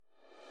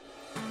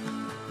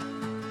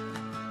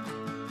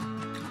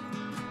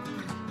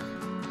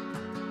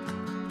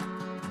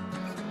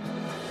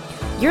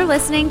You're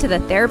listening to the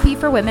Therapy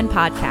for Women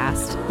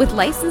podcast with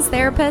licensed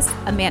therapists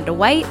Amanda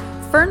White,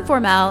 Fern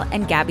Formel,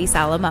 and Gabby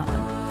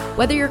Salomone.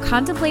 Whether you're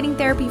contemplating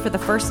therapy for the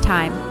first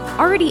time,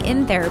 already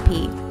in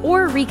therapy,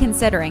 or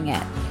reconsidering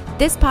it,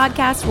 this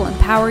podcast will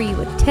empower you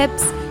with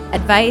tips,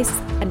 advice,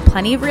 and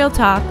plenty of real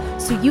talk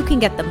so you can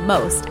get the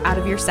most out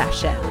of your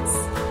sessions.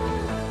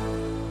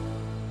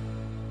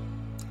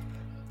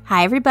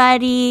 Hi,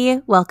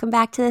 everybody. Welcome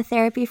back to the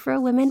Therapy for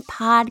Women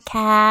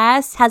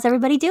podcast. How's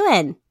everybody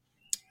doing?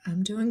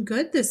 I'm doing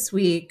good this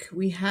week.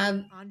 We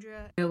have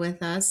Andrea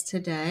with us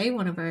today,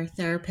 one of our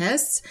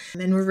therapists,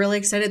 and we're really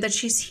excited that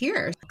she's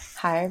here.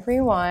 Hi,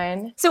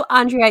 everyone. So,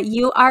 Andrea,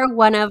 you are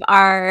one of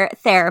our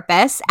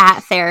therapists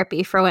at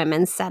Therapy for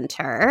Women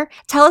Center.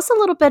 Tell us a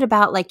little bit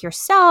about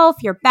yourself,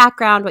 your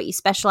background, what you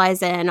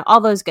specialize in, all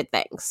those good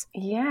things.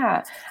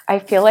 Yeah, I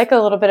feel like a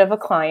little bit of a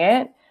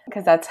client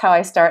because that's how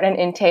I start an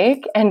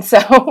intake. And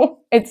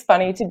so it's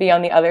funny to be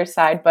on the other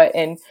side, but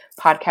in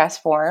podcast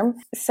form.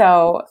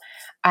 So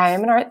I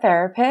am an art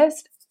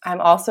therapist. I'm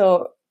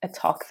also a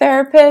talk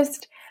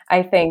therapist.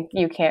 I think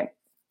you can't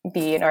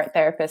be an art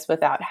therapist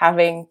without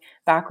having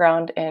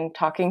background in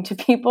talking to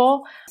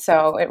people.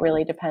 So it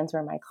really depends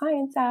where my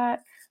client's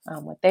at,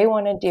 what they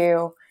want to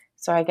do.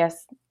 So I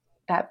guess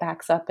that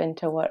backs up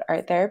into what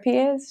art therapy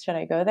is. Should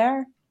I go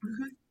there?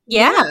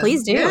 Yeah,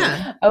 please do.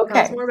 Yeah. Okay.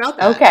 Tell us more about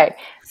that. Okay.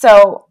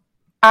 So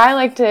I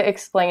like to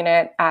explain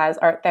it as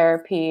art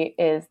therapy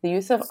is the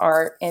use of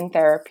art in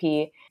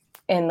therapy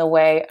in the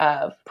way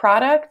of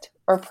product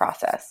or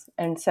process.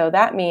 And so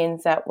that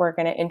means that we're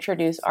going to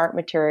introduce art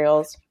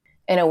materials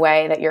in a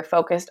way that you're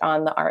focused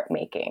on the art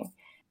making.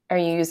 Are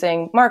you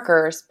using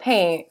markers,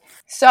 paint,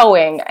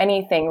 sewing,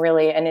 anything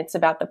really? And it's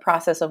about the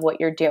process of what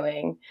you're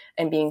doing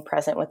and being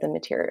present with the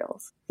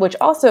materials, which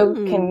also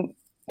can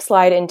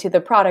slide into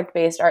the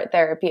product-based art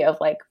therapy of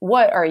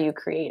what are you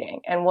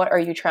creating and what are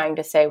you trying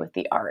to say with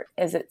the art?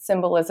 Is it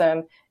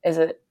symbolism? Is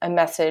it a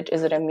message?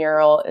 Is it a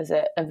mural? Is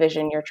it a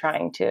vision you're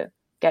trying to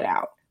get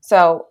out?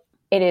 So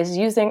it is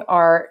using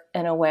art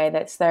in a way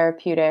that's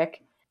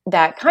therapeutic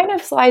that kind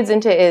of slides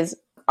into is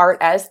art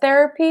as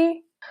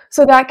therapy.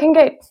 So that can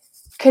get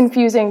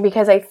confusing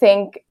because I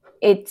think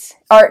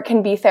art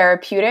can be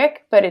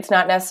therapeutic, but it's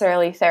not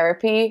necessarily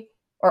therapy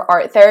or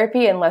art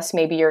therapy unless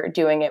maybe you're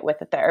doing it with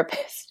a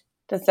therapist.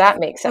 Does that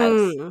make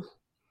sense?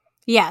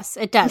 Yes,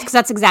 it does. Because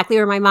that's exactly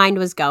where my mind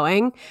was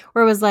going,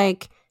 where it was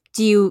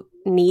do you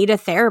need a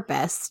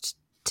therapist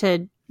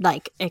to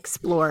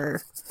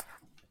explore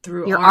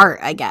Through your art,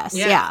 I guess.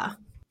 Yeah.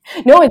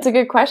 No, it's a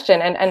good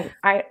question. And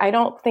I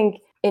don't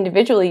think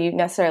individually you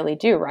necessarily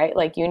do, right?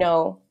 You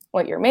know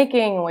what you're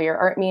making and what your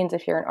art means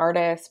if you're an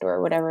artist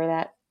or whatever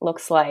that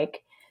looks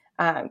like.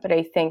 But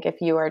I think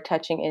if you are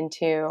touching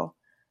into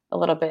a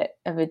little bit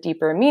of a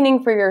deeper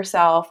meaning for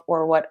yourself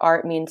or what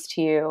art means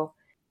to you,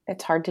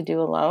 it's hard to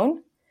do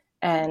alone.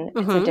 And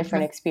it's a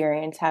different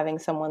experience having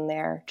someone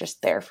there,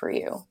 just there for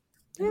you.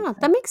 Yeah,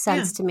 that makes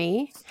sense to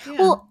me. Yeah.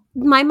 Well,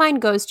 my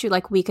mind goes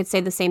to we could say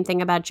the same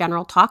thing about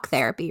general talk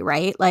therapy,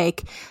 right?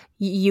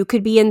 You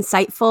could be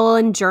insightful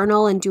and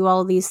journal and do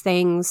all these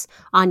things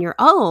on your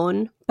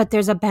own, but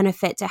there's a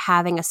benefit to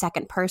having a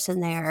second person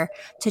there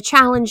to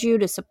challenge you,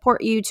 to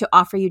support you, to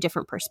offer you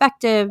different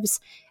perspectives.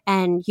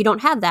 And you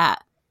don't have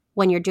that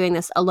when you're doing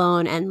this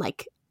alone and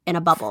in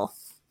a bubble.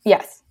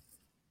 Yes,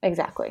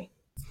 exactly.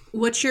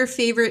 What's your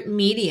favorite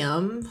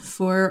medium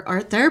for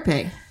art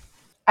therapy?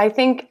 I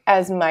think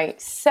as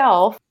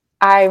myself,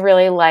 I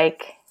really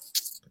like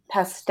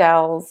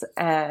pastels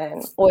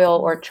and oil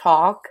or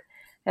chalk.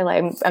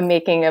 I'm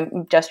making a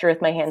gesture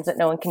with my hands that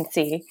no one can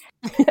see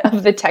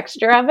of the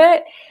texture of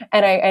it.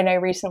 And I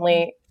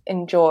recently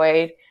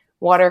enjoyed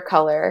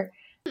watercolor.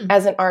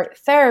 As an art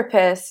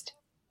therapist,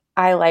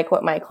 I like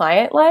what my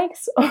client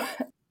likes.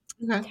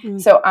 Okay.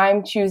 So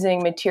I'm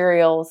choosing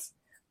materials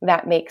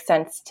that make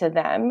sense to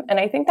them. And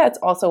I think that's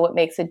also what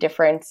makes a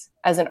difference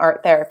as an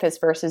art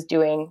therapist versus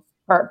doing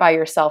art by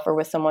yourself or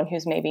with someone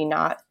who's maybe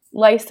not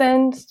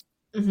licensed.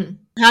 Mm-hmm.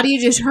 How do you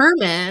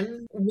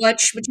determine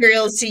which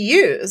materials to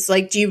use?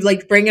 Do you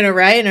bring an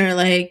array and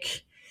are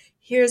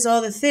here's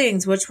all the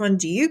things. Which one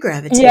do you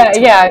gravitate towards?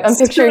 Yeah. I'm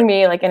picturing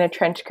me in a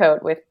trench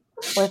coat with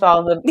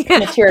all the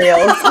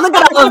materials. Look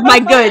at all of my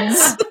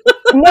goods.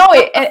 No,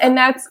 and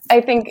that's,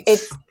 I think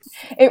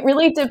it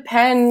really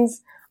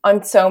depends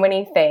on so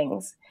many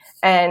things.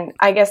 And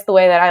I guess the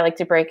way that I like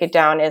to break it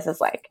down is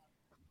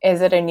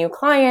it a new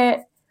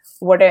client?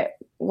 What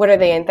are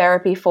they in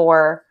therapy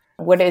for?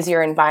 What is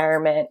your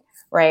environment?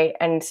 Right.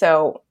 And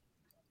so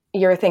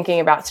you're thinking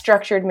about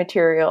structured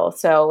material.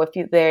 So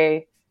if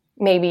they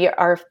maybe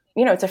are,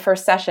 it's a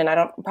first session,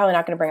 I'm probably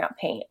not going to bring out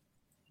paint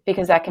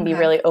because that can be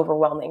really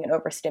overwhelming and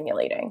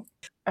overstimulating.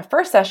 A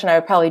first session, I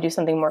would probably do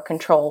something more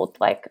controlled,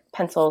 like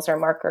pencils or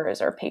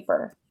markers or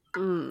paper.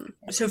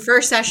 So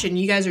first session,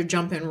 you guys are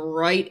jumping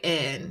right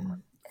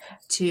in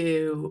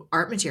to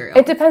art material.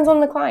 It depends on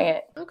the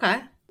client.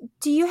 Okay.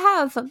 Do you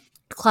have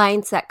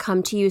clients that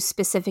come to you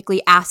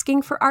specifically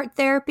asking for art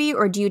therapy,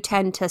 or do you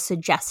tend to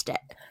suggest it?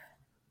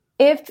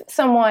 If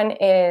someone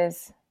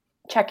is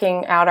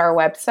checking out our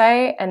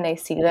website and they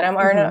see that I'm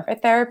an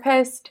art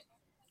therapist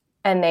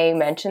and they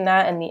mention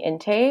that in the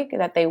intake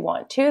that they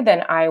want to,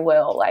 then I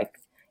will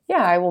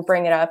I will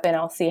bring it up and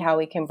I'll see how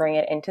we can bring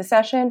it into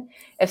session.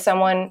 If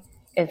someone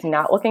is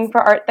not looking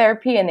for art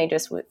therapy and they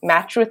just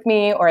matched with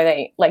me or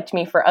they liked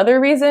me for other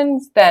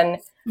reasons, then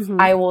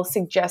I will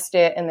suggest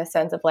it in the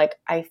sense of like,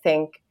 I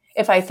think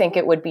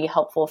it would be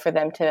helpful for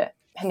them to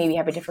maybe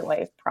have a different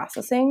way of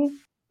processing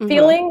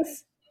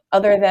feelings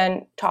other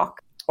than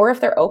talk, or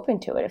if they're open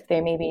to it, if they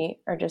maybe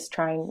are just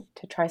trying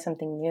to try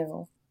something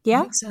new.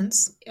 Yeah. Makes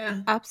sense.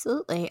 Yeah.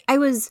 Absolutely. I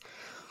was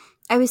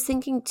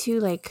thinking too,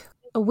 like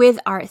with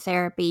art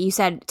therapy, you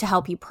said to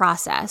help you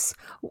process.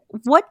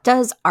 What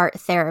does art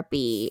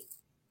therapy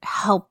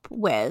help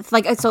with?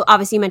 Like, so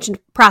obviously you mentioned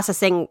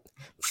processing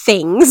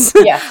things.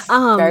 Yes.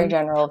 Very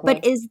general.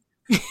 But is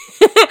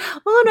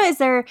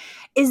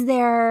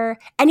there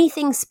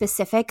anything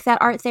specific that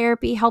art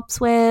therapy helps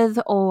with,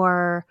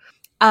 or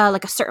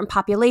like a certain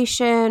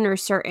population or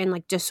certain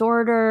like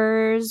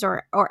disorders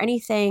or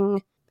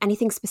anything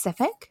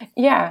specific?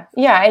 Yeah.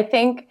 I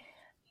think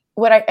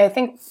what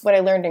I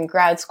learned in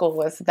grad school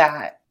was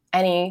that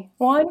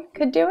anyone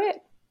could do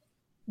it.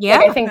 Yeah.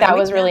 Like, I think that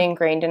was really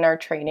ingrained in our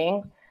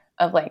training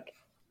of like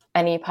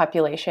any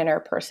population or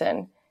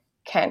person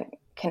can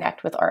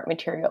connect with art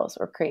materials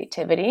or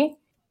creativity.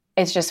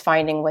 It's just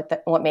finding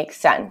what makes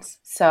sense.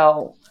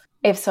 So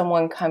if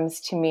someone comes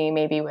to me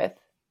maybe with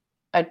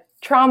a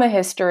trauma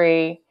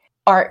history,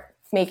 art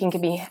making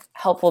can be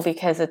helpful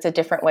because it's a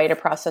different way to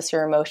process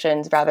your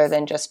emotions rather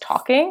than just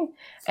talking.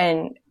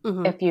 And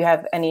if you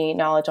have any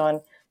knowledge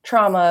on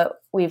trauma,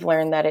 we've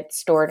learned that it's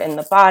stored in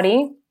the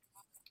body.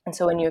 And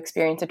so when you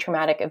experience a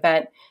traumatic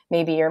event,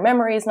 maybe your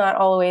memory is not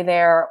all the way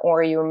there,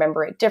 or you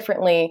remember it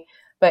differently,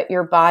 but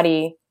your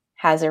body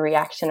has a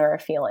reaction or a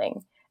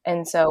feeling.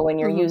 And so when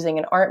you're using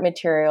an art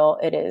material,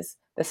 it is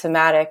the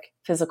somatic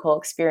physical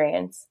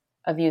experience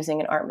of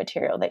using an art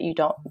material that you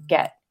don't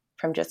get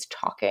from just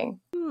talking.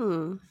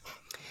 Do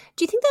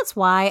you think that's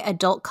why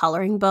adult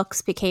coloring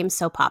books became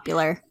so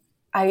popular?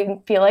 I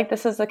feel like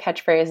this is a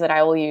catchphrase that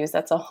I will use.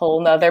 That's a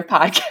whole nother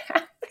podcast.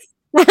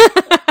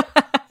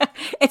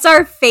 It's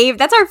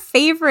that's our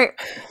favorite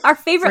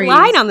Phrase.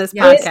 line on this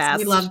podcast.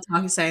 We love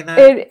saying that.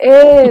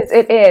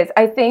 It is.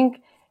 I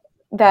think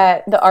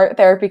that the art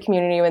therapy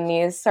community, when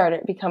these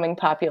started becoming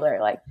popular,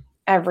 like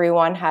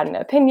everyone had an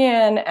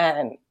opinion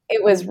and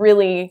it was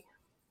really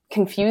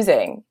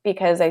confusing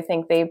because I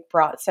think they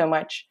brought so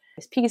much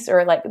peace,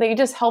 or like they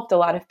just helped a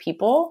lot of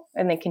people,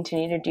 and they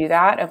continue to do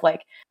that, of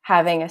like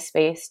having a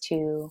space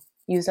to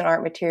use an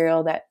art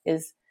material that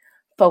is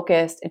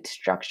focused, it's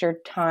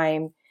structured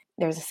time,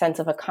 there's a sense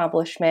of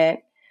accomplishment.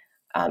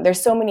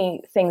 There's so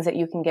many things that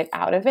you can get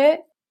out of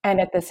it. And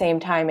at the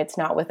same time, it's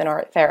not with an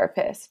art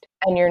therapist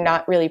and you're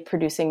not really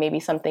producing maybe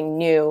something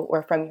new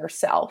or from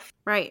yourself.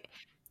 Right.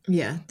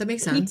 Yeah, that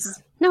makes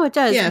sense. No, it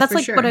does. Yeah, that's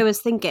like sure. what I was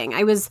thinking.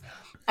 I was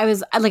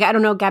like, I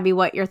don't know, Gabby,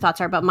 what your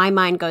thoughts are, but my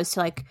mind goes to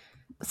like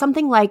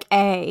something like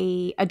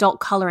a adult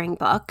coloring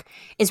book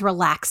is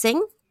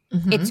relaxing.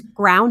 It's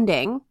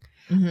grounding,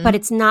 but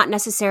it's not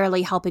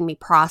necessarily helping me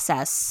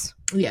process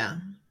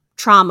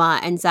trauma,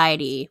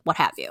 anxiety, what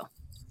have you.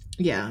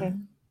 Yeah.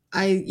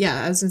 I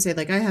was gonna say,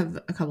 like, I have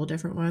a couple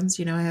different ones.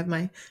 You know, I have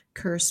my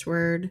curse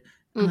word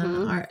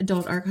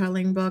adult art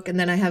coloring book, and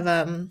then I have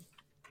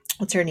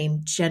what's her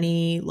name,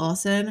 Jenny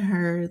Lawson,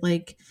 her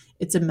like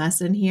It's a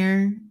Mess in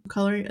Here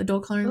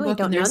adult coloring book. I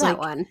don't and know there's that like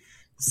one.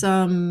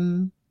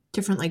 some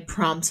different like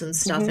prompts and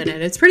stuff in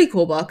it. It's a pretty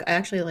cool book. I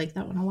actually like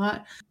that one a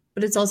lot,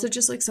 but it's also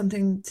just like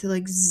something to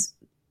like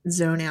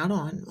zone out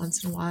on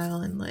once in a while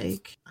and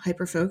like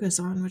hyper focus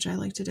on, which I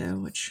like to do,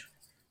 which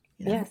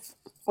yes,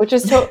 which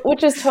is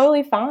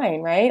totally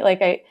fine, right?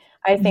 Like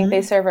I think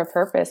they serve a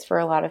purpose for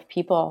a lot of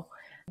people.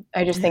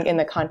 I just think in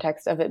the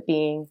context of it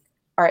being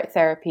art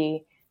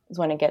therapy is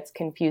when it gets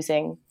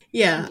confusing.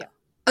 Yeah.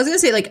 I was gonna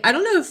say, like, I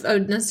don't know if I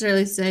would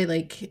necessarily say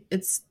like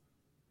it's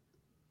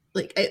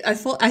like I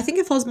think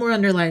it falls more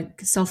under like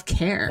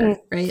self-care,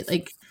 right?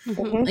 Like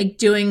like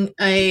doing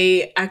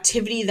a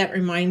activity that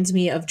reminds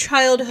me of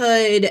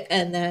childhood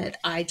and that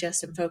I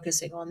just am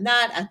focusing on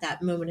that at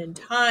that moment in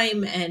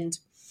time, and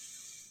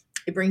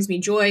it brings me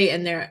joy,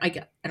 and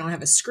I don't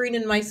have a screen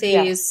in my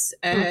face,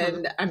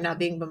 and I'm not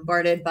being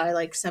bombarded by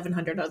like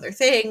 700 other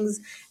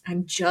things.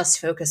 I'm just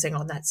focusing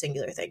on that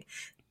singular thing.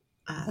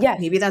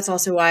 Maybe that's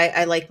also why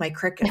I like my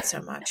Cricut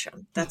so much.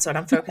 That's what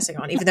I'm focusing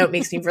on, even though it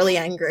makes me really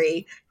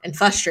angry and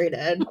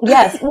frustrated.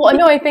 Yes. Well,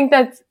 no, I think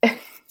that's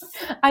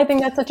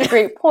such a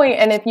great point.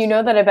 And if you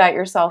know that about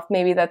yourself,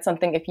 maybe that's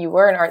something, if you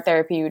were in art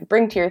therapy, you would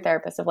bring to your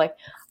therapist of like,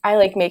 I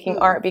like making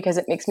art because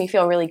it makes me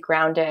feel really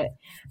grounded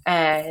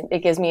and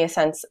it gives me a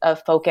sense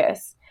of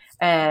focus.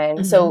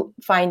 And so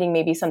finding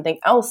maybe something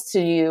else to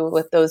do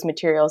with those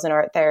materials in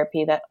art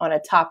therapy that on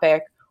a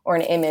topic or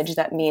an image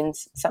that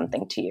means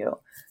something to you.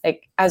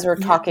 Like as we're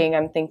talking,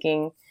 I'm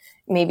thinking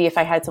maybe if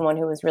I had someone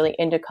who was really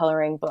into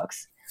coloring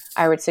books,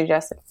 I would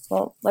suggest,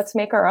 well, let's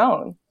make our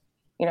own.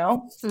 you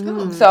know?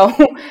 Oh. So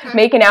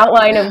make an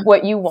outline of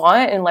what you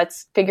want and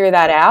let's figure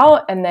that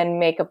out, and then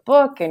make a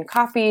book and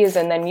copies,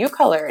 and then you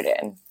color it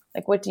in.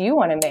 Like, what do you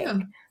want to make? Yeah.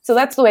 So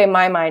that's the way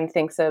my mind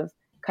thinks of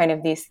kind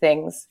of these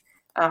things,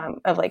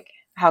 of like,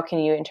 how can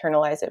you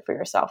internalize it for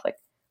yourself? Like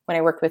when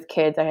I worked with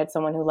kids, I had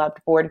someone who loved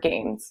board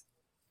games,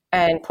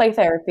 and play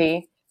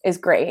therapy is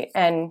great.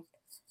 And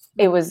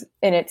it was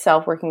in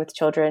itself, working with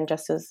children,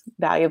 just as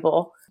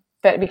valuable.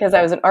 But because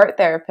I was an art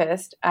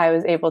therapist, I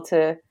was able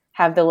to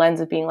have the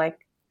lens of being like,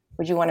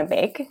 would you want to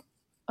make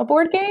a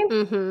board game?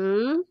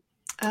 Mm-hmm.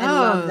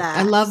 Oh,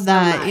 I love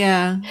that. So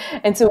yeah.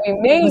 And so we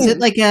made Was it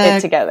like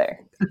it together.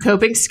 A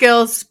coping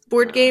skills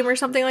board game or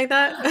something like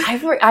that?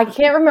 I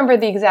can't remember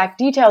the exact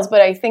details,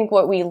 but I think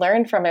what we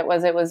learned from it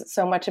was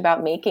so much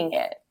about making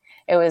it.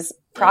 It was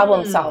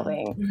problem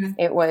solving.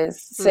 Okay. It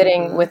was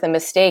sitting with a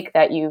mistake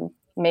that you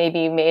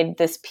maybe made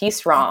this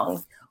piece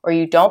wrong, or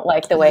you don't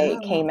like the way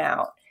it came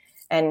out,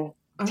 and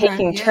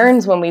taking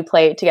turns when we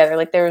play it together.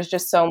 Like there was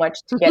just so much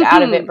to get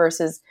out of it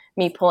versus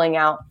me pulling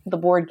out the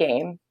board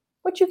game,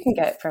 which you can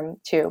get from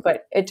too.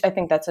 But I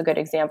think that's a good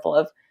example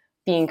of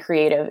being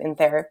creative in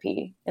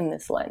therapy in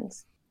this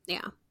lens.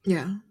 Yeah.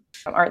 Yeah.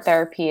 Art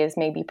therapy is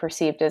maybe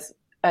perceived as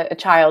a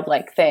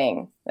childlike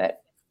thing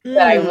that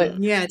I would.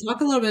 Yeah.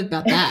 Talk a little bit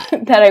about that.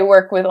 That I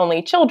work with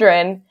only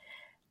children,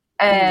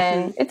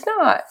 and it's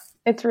not.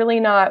 It's really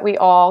not. We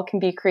all can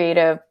be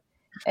creative,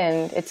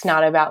 and it's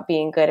not about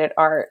being good at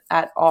art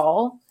at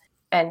all.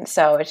 And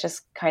so it's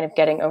just kind of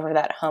getting over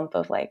that hump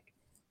of like,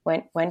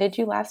 when did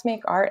you last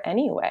make art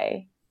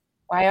anyway?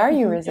 Why are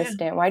you resistant?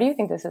 Yeah. Why do you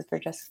think this is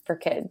just for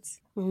kids?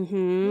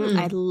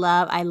 I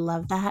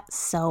love that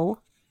so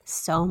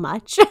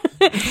much.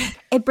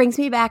 It brings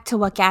me back to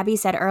what Gabby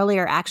said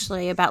earlier,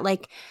 actually, about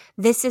like,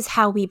 this is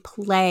how we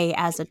play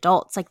as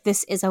adults. Like,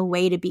 this is a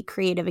way to be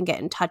creative and get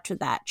in touch with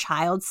that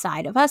child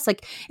side of us.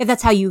 Like, if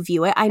that's how you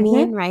view it, I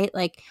mean, right?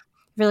 Like,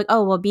 if you're like,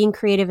 oh, well, being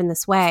creative in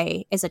this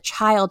way is a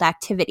child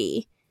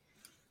activity.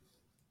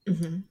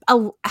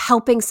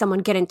 Helping someone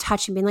get in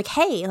touch and being like,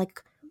 hey,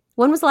 like,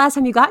 when was the last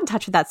time you got in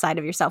touch with that side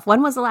of yourself?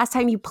 When was the last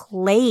time you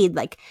played?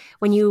 Like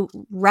when you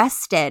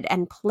rested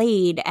and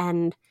played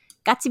and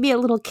got to be a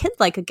little kid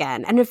like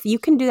again. And if you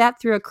can do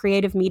that through a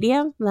creative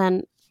medium,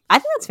 then I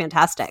think that's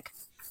fantastic.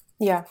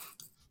 Yeah.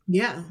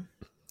 Yeah.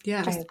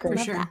 Yeah. For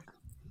sure. That.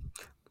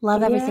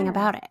 Love everything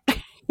about it.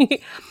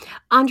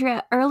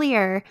 Andrea,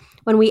 earlier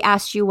when we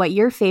asked you what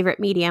your favorite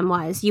medium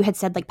was, you had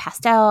said like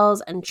pastels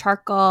and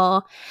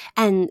charcoal.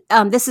 And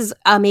this is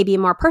maybe a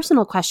more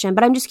personal question,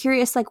 but I'm just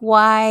curious, like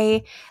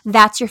why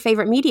that's your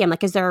favorite medium?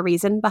 Like, is there a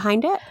reason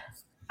behind it?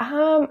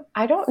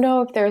 I don't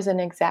know if there's an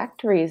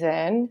exact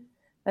reason.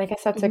 I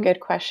guess that's a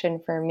good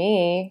question for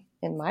me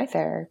in my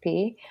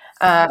therapy.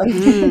 I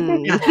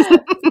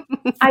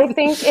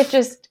think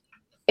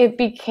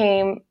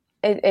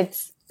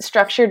it's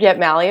structured yet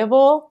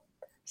malleable.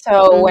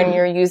 So when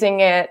you're using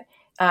it,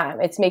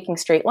 it's making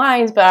straight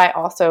lines, but I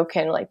also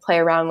can like play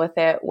around with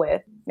it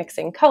with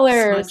mixing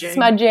colors,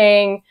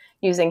 smudging,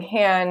 using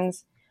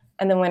hands.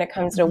 And then when it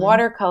comes to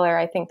watercolor,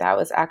 I think that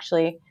was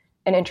actually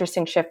an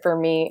interesting shift for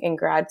me in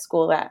grad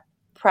school, that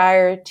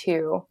prior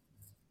to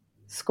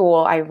school,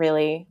 I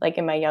really, like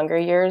in my younger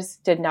years,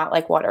 did not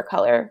like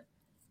watercolor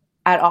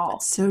at all.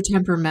 It's so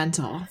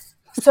temperamental.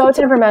 So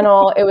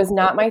temperamental. It was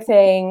not my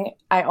thing.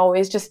 I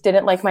always just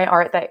didn't like my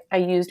art that I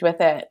used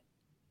with it.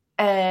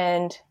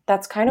 And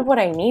that's kind of what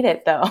I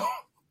needed, though,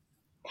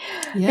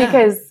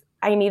 because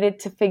I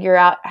needed to figure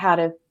out how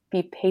to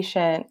be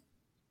patient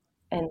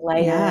and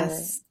layer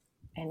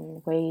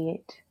and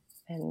wait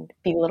and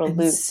be a little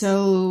loose.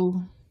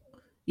 So,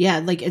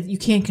 like you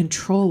can't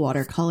control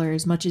watercolor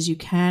as much as you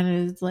can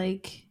as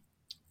like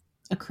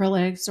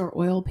acrylics or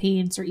oil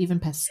paints or even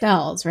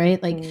pastels,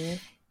 right? Like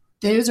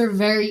those are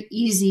very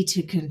easy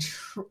to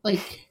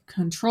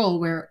control.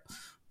 Where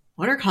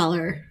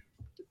watercolor,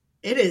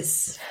 it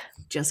is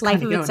just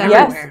kind of going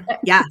everywhere.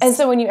 Yes. And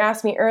so when you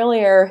asked me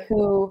earlier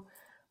who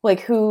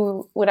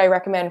would I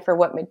recommend for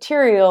what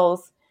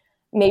materials,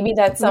 maybe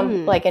that's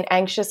like an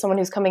anxious, someone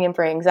who's coming in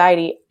for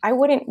anxiety. I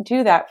wouldn't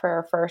do that for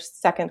our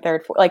first, second,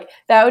 third, fourth. Like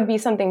that would be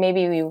something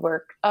maybe we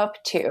work up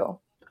to.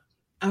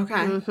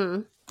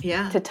 Okay.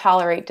 Yeah. To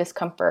tolerate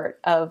discomfort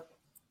of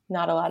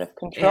not a lot of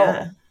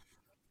control.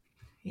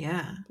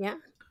 Yeah.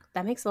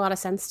 That makes a lot of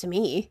sense to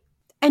me.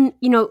 And,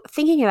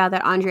 thinking about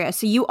that, Andrea,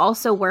 so you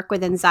also work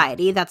with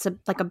anxiety. That's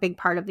a big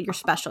part of your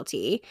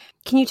specialty.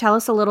 Can you tell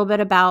us a little bit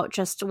about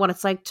just what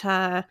it's like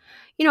to,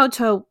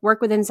 to work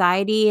with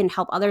anxiety and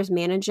help others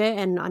manage it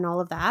and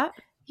all of that?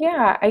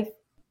 Yeah,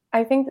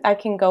 I think I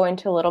can go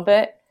into a little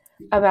bit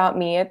about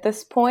me at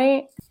this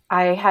point.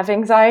 I have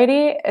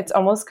anxiety. It's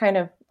almost kind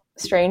of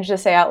strange to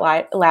say out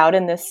loud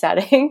in this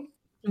setting,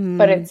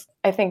 but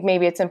I think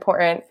maybe it's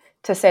important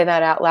to say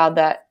that out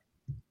loud,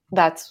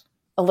 that's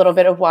a little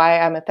bit of why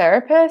I'm a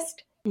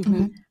therapist.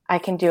 I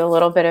can do a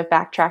little bit of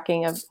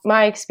backtracking of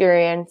my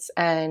experience.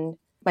 And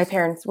my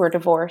parents were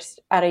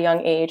divorced at a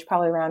young age,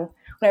 probably around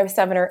when I was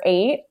 7 or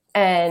 8.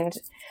 And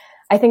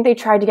I think they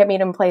tried to get me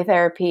to play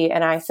therapy.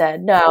 And I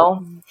said,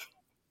 no,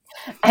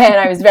 And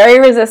I was very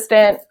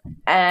resistant,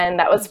 and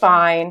that was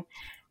fine.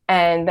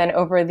 And then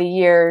over the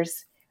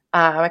years,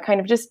 I kind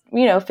of just,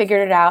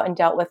 figured it out and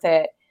dealt with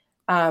it.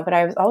 But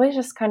I was always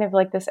just kind of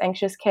like this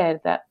anxious kid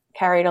that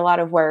carried a lot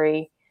of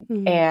worry.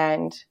 Mm-hmm.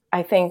 And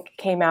I think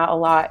came out a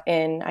lot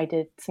I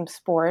did some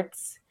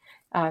sports.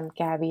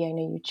 Gabby, I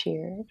know you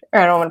cheered. Or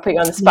I don't want to put you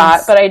on the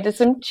spot, but I did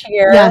some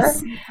cheer.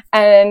 Yes.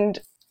 And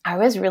I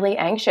was really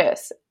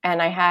anxious.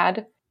 And I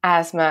had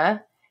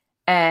asthma,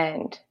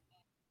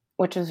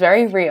 which was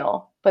very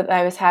real. But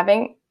I was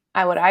having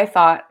what I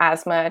thought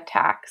asthma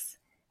attacks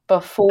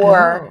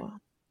before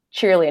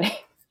cheerleading.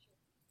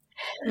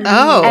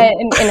 Oh.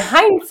 And in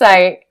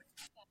hindsight,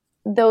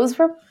 those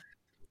were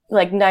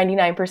like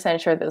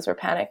 99% sure those were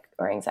panic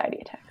or anxiety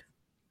attacks.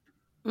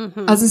 Mm-hmm.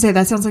 I was gonna say,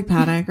 that sounds like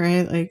panic,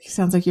 right? Like,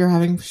 sounds like you're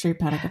having straight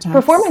panic attacks.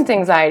 Performance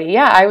anxiety.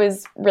 Yeah, I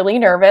was really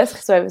nervous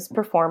because I was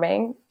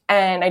performing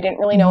and I didn't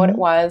really know what it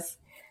was.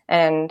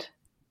 And,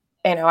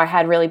 I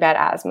had really bad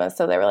asthma.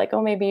 So they were like,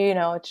 oh, maybe,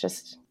 it's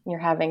just you're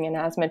having an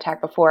asthma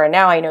attack before. And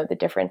now I know the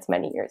difference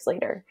many years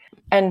later.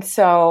 And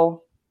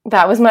so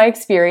that was my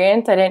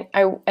experience.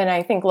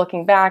 I think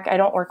looking back, I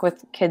don't work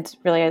with kids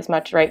really as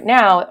much right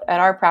now at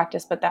our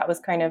practice, but that was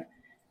kind of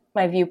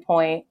my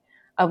viewpoint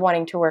of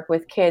wanting to work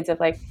with kids, of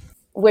like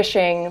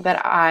wishing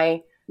that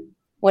I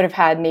would have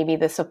had maybe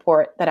the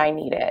support that I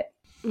needed.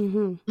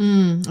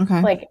 Mm-hmm.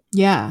 Okay. Like,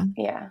 yeah.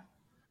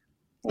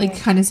 Like Yeah.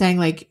 kind of saying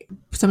like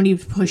somebody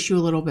push you a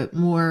little bit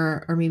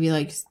more, or maybe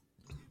like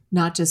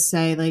not just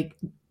say like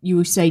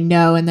you say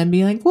no and then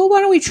be like, well,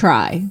 why don't we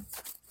try?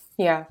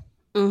 Yeah.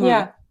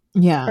 Mm-hmm.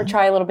 Yeah. Or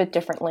try a little bit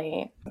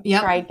differently.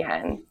 Yeah. Try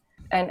again.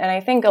 And I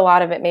think a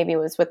lot of it maybe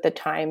was with the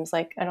times.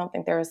 Like, I don't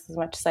think there was as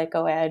much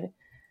psycho ed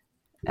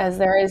as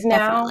there is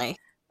now. Definitely.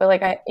 But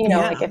like,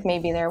 like if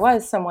maybe there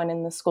was someone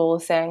in the school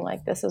saying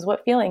like, this is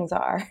what feelings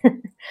are.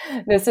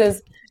 This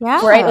is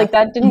right. Like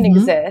that didn't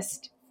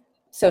exist.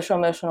 Social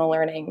emotional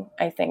learning,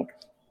 I think,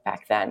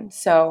 back then.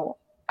 So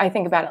I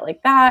think about it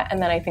like that.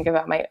 And then I think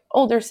about my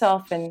older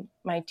self and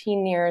my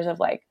teen years of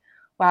like,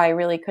 wow, I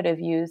really could have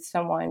used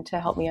someone to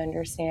help me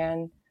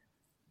understand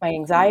my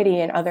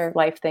anxiety and other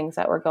life things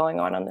that were going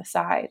on the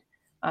side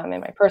in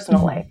my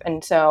personal life.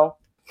 And so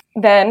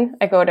then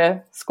I go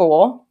to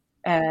school,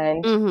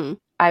 and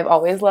I've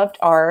always loved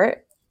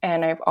art,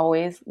 and I've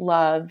always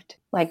loved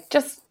like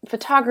just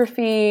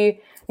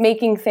photography,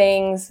 making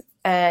things.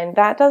 And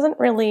that doesn't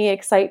really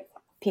excite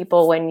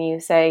people when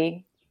you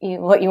say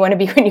what you want to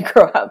be when you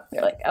grow up.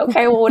 They're like,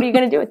 okay, well, what are you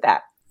going to do with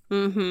that?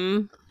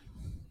 Mm-hmm.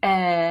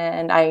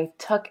 And I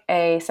took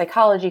a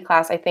psychology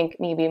class, I think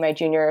maybe my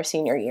junior or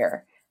senior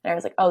year. And I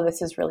was like, oh,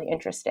 this is really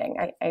interesting.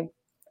 I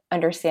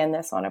understand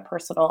this on a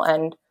personal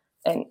and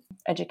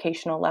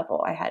educational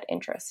level. I had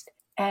interest.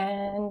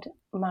 And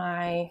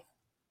my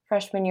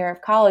freshman year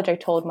of college, I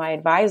told my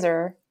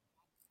advisor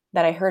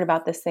that I heard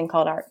about this thing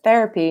called art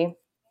therapy.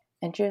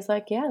 And she was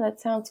like, yeah, that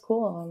sounds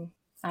cool.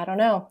 I don't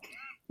know.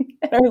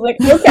 And I was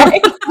like,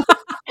 okay.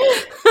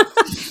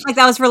 Like,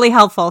 that was really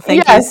helpful.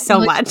 Thank you so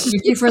much.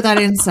 Thank you for that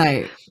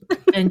insight.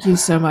 Thank you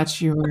so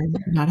much. You were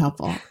not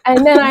helpful.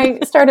 And then I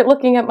started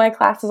looking at my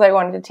classes I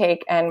wanted to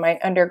take, and my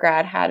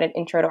undergrad had an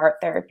intro to art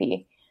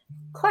therapy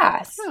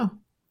class. Oh.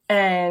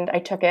 And I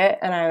took it,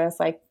 and I was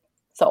like,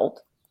 sold.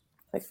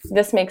 Like,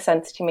 this makes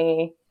sense to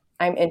me.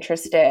 I'm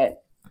interested.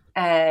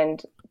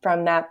 And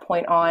from that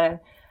point on,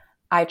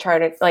 I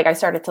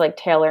started to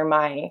tailor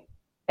my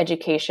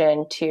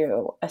education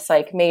to a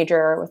psych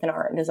major with an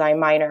art and design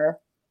minor.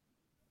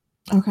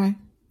 Okay.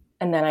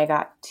 And then I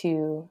got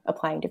to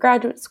applying to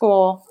graduate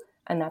school,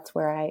 and that's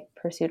where I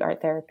pursued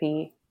art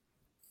therapy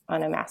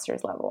on a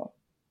master's level.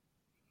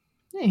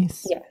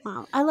 Nice. Yes.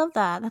 Wow, I love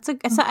that.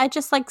 It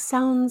just like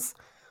sounds.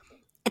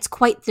 It's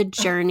quite the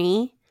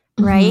journey,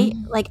 right?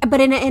 Like,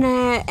 but in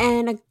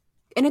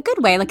a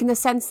good way, like in the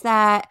sense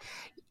that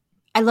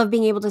I love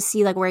being able to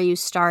see like where you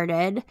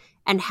started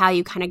and how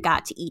you kind of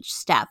got to each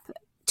step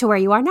to where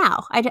you are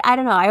now. I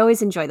don't know. I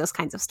always enjoy those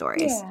kinds of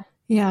stories.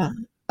 Yeah.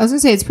 I was gonna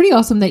say, it's pretty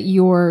awesome that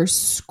your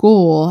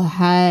school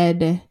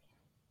had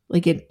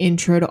like an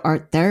intro to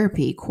art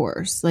therapy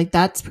course. Like,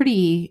 that's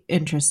pretty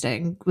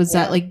interesting. Was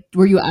that like,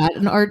 were you at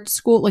an art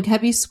school, like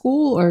heavy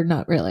school, or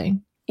not really?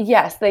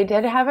 Yes, they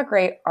did have a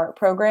great art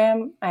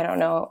program. I don't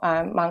know,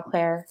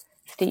 Montclair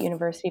State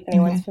University, if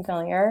anyone's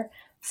familiar.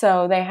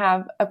 So they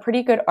have a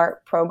pretty good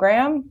art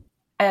program.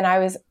 And I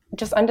was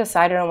just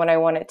undecided on what I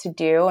wanted to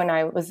do. And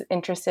I was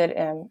interested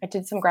I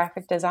did some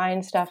graphic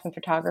design stuff and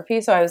photography.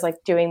 So I was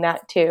like doing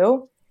that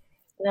too.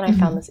 And then I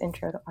found this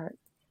intro to art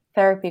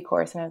therapy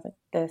course, and I was like,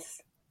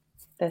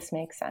 this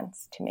makes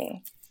sense to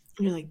me.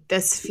 You're like,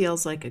 this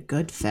feels like a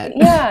good fit.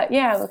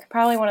 Yeah. Like,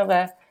 probably one of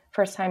the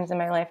first times in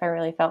my life I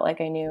really felt like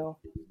I knew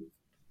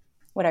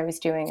what I was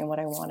doing and what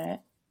I wanted.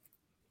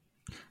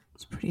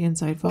 It's pretty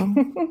insightful.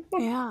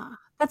 Yeah.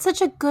 That's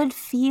such a good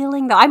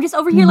feeling, though. I'm just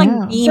over here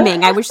like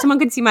beaming. I wish someone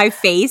could see my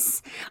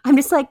face. I'm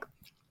just like,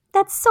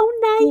 that's so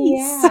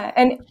nice.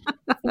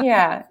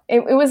 Yeah.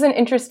 And it was an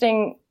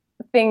interesting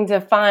thing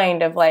to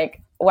find of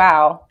like,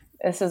 wow,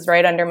 this is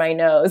right under my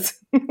nose.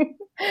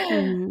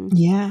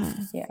 Yeah.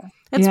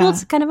 Well,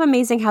 it's kind of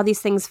amazing how these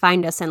things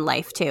find us in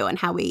life too, and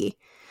how we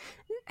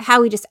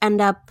just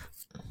end up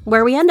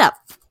where we end up.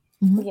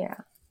 Mm-hmm. Yeah.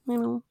 You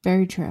know?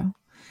 Very true.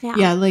 Yeah.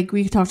 Yeah, like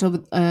we talked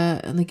about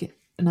like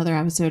another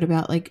episode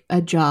about like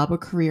a job, a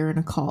career, and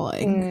a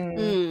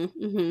calling.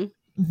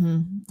 Mm-hmm.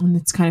 Mm-hmm. And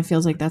it kind of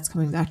feels like that's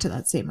coming back to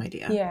that same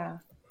idea. Yeah.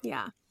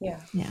 Yeah.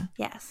 Yeah. Yeah.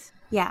 Yes.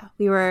 Yeah.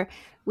 We were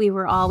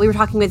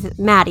talking with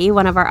Maddie,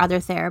 one of our other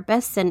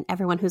therapists, and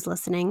everyone who's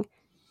listening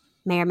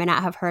may or may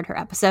not have heard her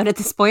episode at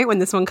this point when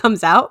this one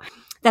comes out.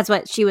 That's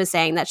what she was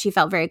saying, that she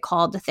felt very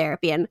called to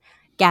therapy. And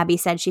Gabby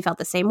said she felt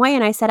the same way.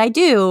 And I said, I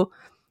do.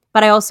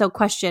 But I also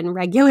question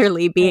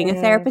regularly being a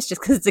therapist just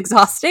because it's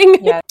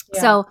exhausting. Yeah.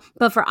 So,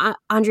 but for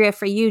Andrea,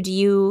 for you, do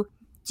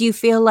you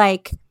feel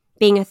like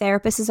being a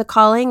therapist is a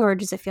calling, or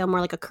does it feel more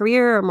like a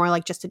career or more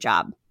like just a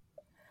job?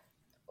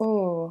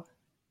 Ooh,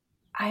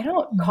 I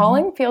don't,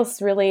 calling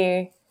feels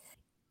really,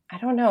 I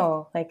don't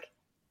know, like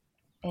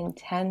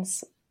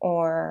intense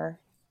or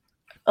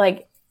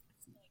like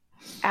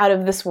out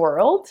of this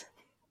world.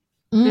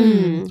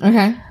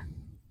 Okay.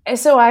 And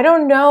so I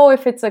don't know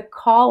if it's a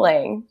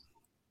calling,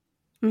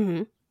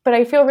 Mm-hmm. but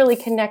I feel really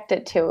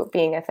connected to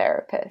being a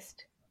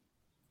therapist.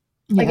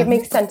 Like it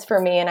makes sense for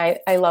me and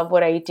I love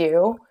what I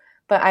do,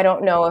 but I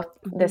don't know if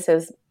this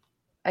is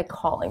a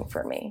calling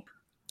for me.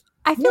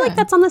 I feel like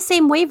that's on the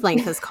same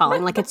wavelength as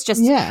calling. Like it's just,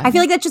 I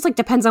feel like that just like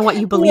depends on what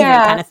you believe in,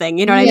 kind of thing.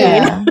 You know what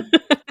I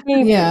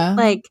mean? Yeah.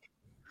 Like,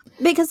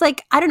 because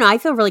like, I don't know, I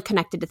feel really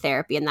connected to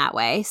therapy in that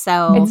way.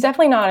 So it's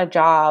definitely not a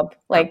job.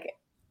 Like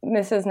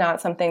this is not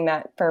something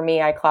that for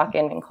me, I clock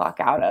in and clock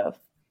out of.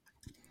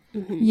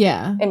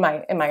 Yeah. In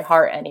my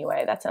heart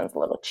anyway. That sounds a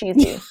little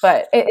cheesy,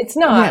 but it's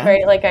not,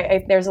 right? Like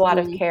there's a lot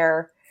of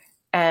care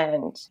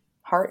and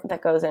heart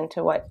that goes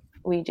into what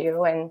we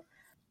do. And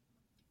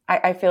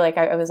I feel like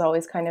I was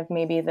always kind of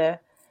maybe the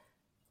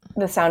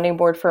sounding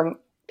board for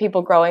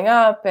people growing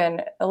up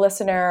and a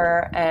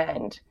listener.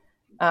 And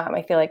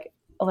I feel like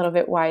a little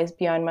bit wise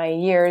beyond my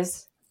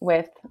years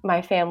with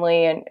my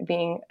family and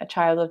being a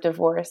child of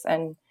divorce.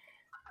 And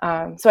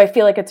so I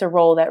feel like it's a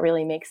role that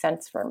really makes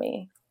sense for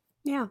me.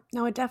 yeah,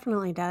 no, it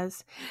definitely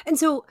does. And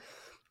so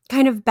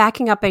kind of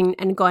backing up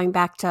and going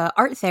back to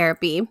art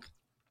therapy,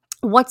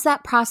 what's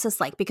that process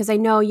like? Because I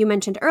know you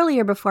mentioned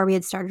earlier before we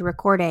had started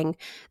recording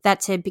that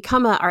to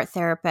become an art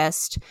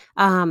therapist,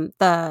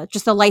 the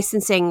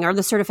licensing or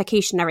the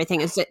certification and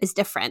everything is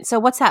different. So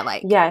what's that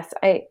like? Yes,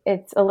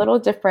 it's a little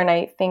different.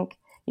 I think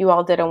you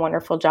all did a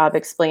wonderful job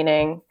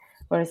explaining,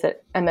 what is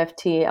it,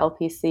 MFT,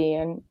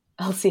 LPC, and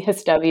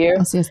LCSW.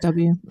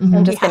 Mm-hmm.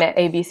 I'm just going to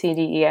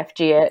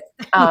ABCDEFG it.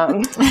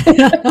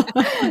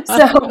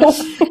 So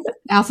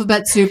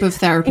alphabet soup of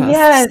therapists.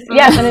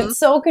 Yes. And it's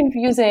so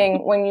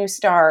confusing when you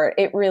start.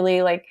 It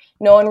really, like,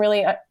 no one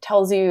really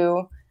tells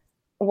you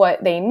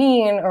what they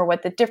mean or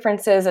what the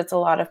difference is. It's a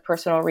lot of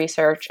personal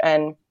research.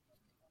 And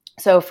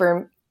so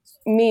for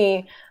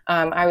me,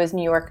 I was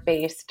New York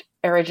based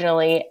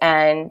originally.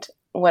 And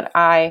what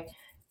I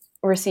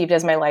received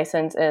as my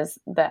license is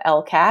the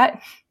LCAT.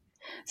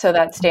 So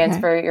that stands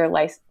for your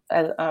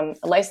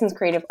licensed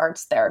creative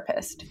arts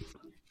therapist.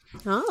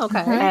 Oh,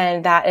 okay.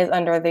 And that is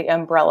under the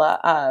umbrella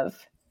of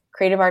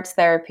creative arts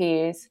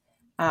therapies,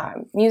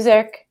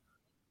 music,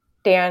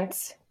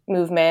 dance,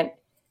 movement,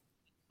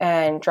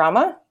 and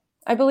drama,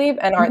 I believe,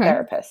 and art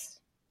therapists.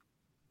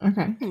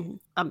 Okay.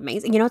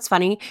 Amazing. You know, it's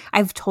funny.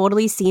 I've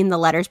totally seen the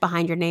letters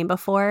behind your name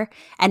before.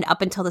 And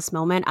up until this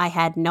moment, I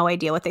had no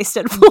idea what they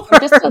stood for.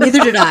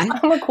 Neither did I.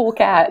 I'm a cool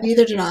cat.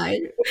 Neither did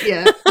I.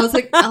 Yeah. I was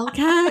like,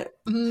 LCAT?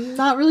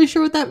 Not really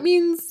sure what that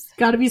means.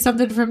 Got to be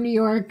something from New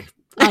York.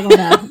 I don't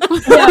know.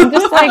 Yeah, I'm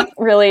just like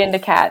really into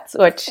cats,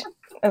 which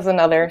is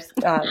another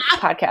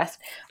podcast.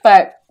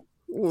 But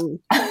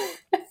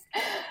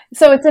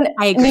so it's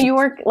New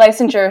York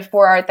licensure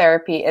for art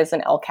therapy is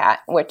an LCAT,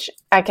 which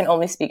I can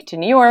only speak to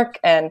New York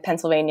and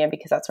Pennsylvania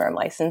because that's where I'm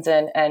licensed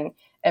in. And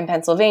in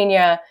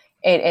Pennsylvania,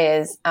 it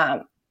is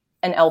an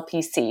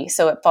LPC.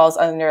 So it falls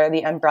under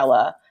the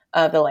umbrella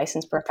of the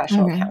licensed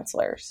professional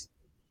counselors.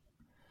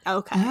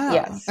 Okay. Oh,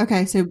 yes.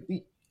 Okay. So,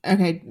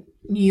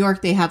 New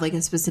York, they have like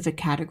a specific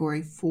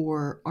category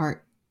for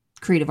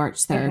creative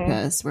arts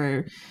therapists,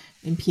 where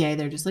in PA,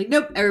 they're just like,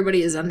 nope,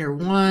 everybody is under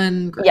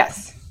one group.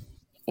 Yes.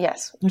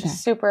 Which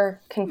is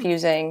super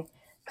confusing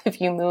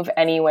if you move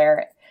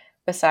anywhere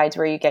besides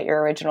where you get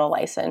your original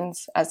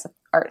license as an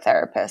art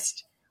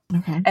therapist.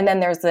 Okay. And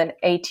then there's an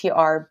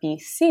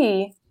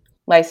ATRBC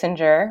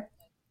licensure.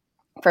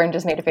 Fern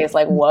just made a face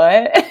like,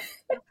 what?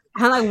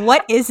 I'm like,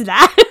 what is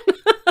that?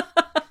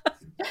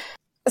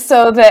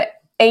 So the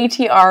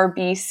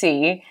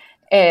ATRBC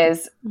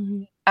is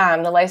the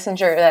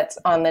licensure that's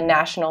on the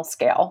national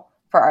scale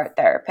for art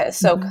therapists.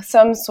 So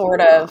some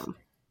sort of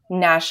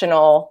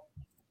national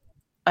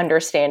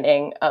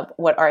understanding of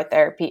what art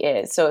therapy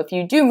is. So if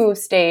you do move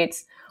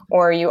states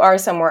or you are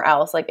somewhere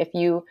else, like if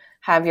you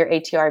have your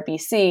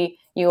ATRBC,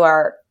 you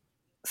are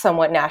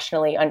somewhat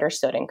nationally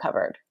understood and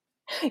covered.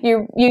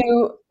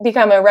 You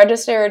become a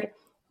registered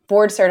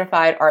board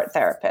certified art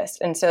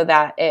therapist. And so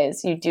that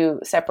is, you do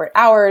separate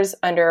hours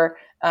under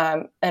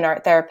an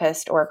art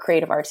therapist or a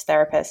creative arts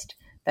therapist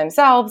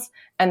themselves.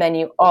 And then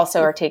you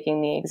also are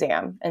taking the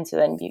exam. And so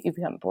then you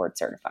become board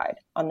certified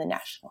on the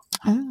national.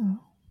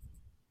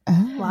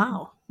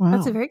 Wow. Wow.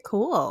 That's very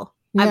cool.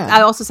 Yeah.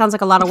 I also sounds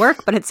like a lot of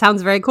work, but it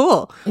sounds very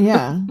cool.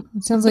 Yeah.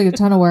 It sounds like a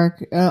ton of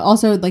work.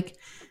 Also, like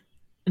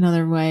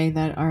another way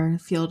that our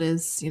field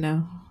is,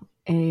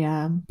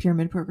 a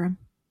pyramid program.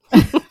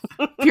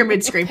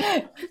 Pyramid scheme.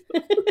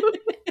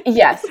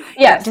 Yes.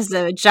 Just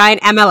a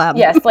giant MLM.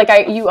 Yes, like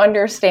you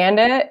understand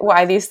it,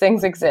 why these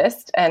things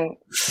exist and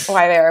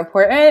why they're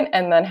important,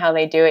 and then how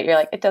they do it. You're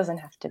like, it doesn't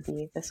have to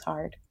be this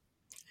hard.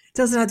 It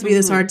doesn't have to be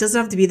this hard. It doesn't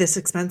have to be this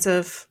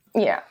expensive.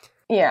 Yeah.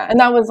 And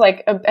that was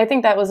I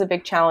think that was a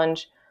big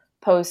challenge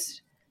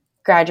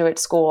post-graduate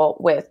school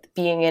with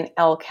being an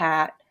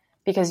LCAT,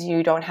 because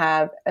you don't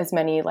have as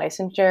many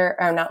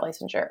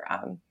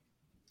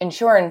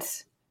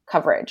insurance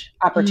coverage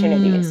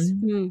opportunities.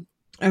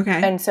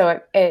 Okay. And so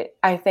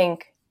I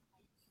think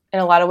in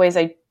a lot of ways,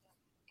 I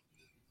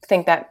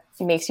think that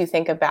makes you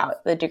think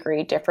about the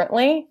degree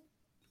differently.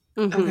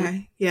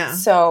 Okay. Yeah.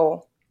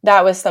 So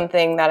that was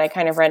something that I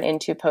kind of ran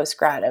into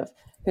post-grad of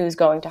who's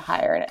going to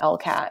hire an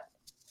LCAT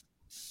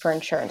for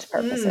insurance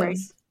purposes. Right.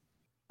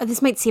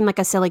 This might seem like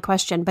a silly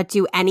question, but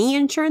do any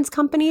insurance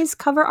companies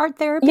cover art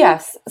therapy?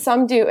 Yes,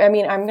 some do. I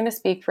mean, I'm going to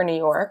speak for New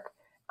York,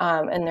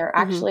 and they're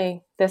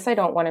actually, this I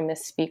don't want to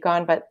misspeak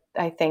on, but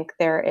I think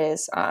there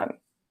is,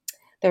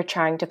 they're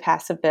trying to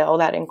pass a bill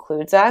that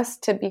includes us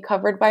to be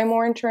covered by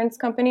more insurance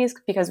companies,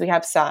 because we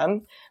have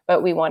some,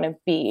 but we want to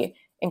be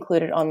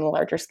included on the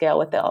larger scale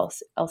with the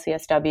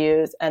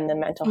LCSWs and the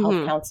mental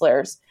health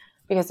counselors,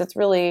 because it's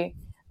really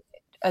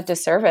a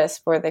disservice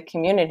for the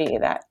community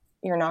that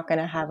you're not going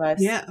to have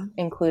us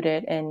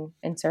included in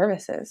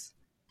services.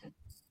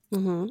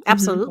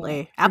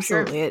 Absolutely.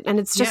 Sure. And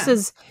it's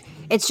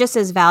just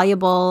as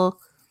valuable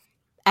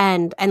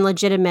and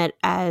legitimate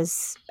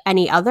as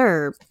any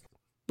other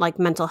like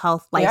mental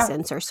health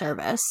license or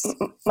service.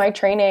 My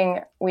training,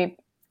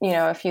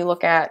 if you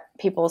look at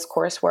people's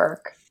coursework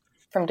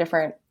from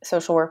different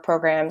social work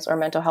programs or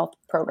mental health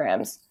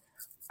programs,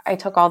 I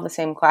took all the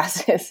same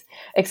classes,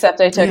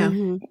 except I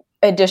took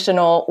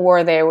additional,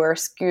 or they were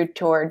skewed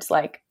towards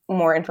like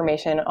more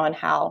information on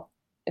how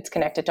it's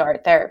connected to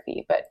art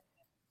therapy, but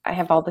I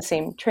have all the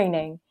same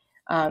training.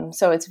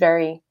 So it's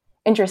very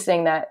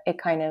interesting that it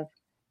kind of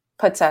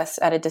puts us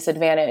at a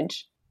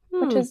disadvantage,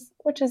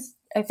 which is,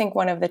 I think,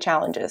 one of the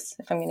challenges,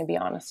 if I'm going to be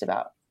honest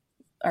about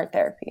art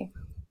therapy.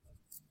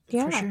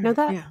 Yeah, sure. No,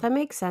 that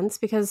makes sense,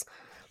 because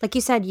like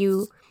you said,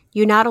 you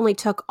not only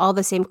took all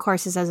the same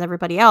courses as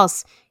everybody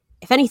else,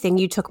 if anything,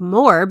 you took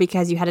more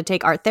because you had to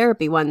take art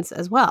therapy ones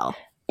as well.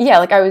 Yeah,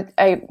 like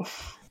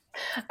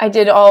I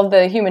did all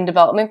the human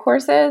development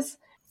courses,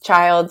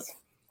 child,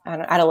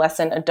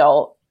 adolescent,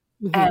 adult.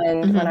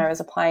 And when I was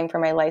applying for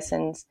my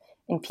license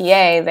in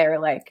PA, they were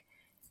like,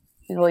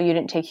 well, you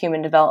didn't take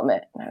human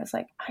development. And I was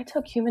like, I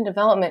took human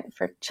development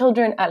for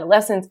children,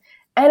 adolescents,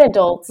 and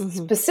adults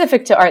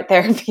specific to art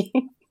therapy.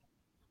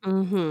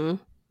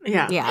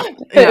 Yeah.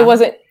 But it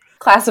wasn't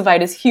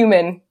classified as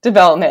human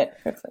development.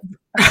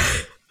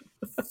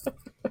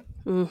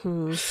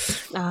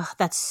 Oh,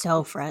 that's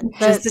so Fred.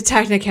 Just the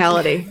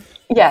technicality.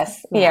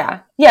 Yes.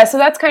 Yeah. So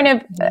that's kind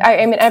of,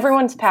 I mean,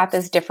 everyone's path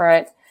is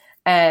different.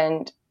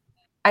 And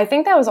I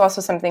think that was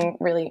also something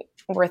really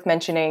worth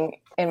mentioning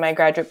in my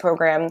graduate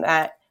program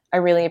that I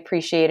really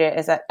appreciated,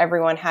 is that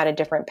everyone had a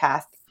different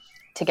path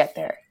to get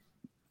there.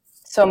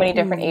 So many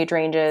different age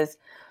ranges.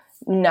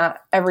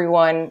 Not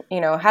everyone,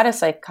 had a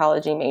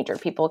psychology major.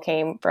 People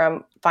came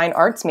from fine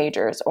arts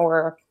majors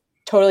or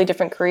totally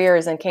different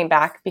careers and came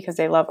back because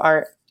they love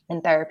art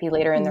and therapy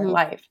later in their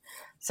life.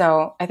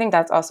 So I think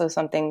that's also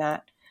something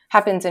that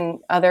happens in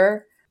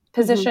other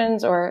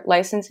positions or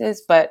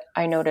licenses, but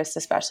I noticed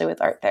especially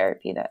with art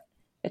therapy that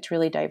it's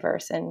really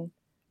diverse in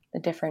the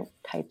different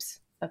types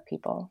of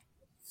people.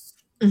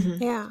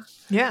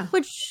 Yeah.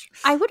 Which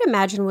I would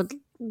imagine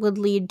would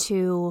lead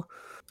to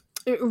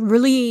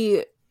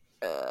really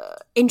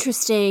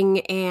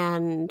interesting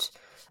and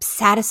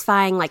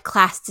satisfying like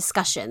class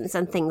discussions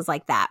and things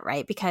like that,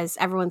 right? Because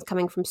everyone's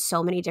coming from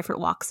so many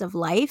different walks of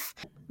life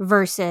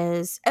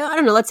versus, I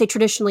don't know, let's say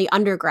traditionally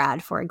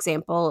undergrad, for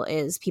example,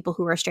 is people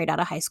who are straight out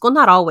of high school.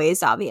 Not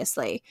always,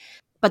 obviously,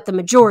 but the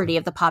majority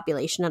of the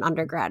population in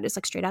undergrad is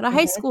like straight out of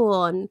high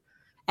school and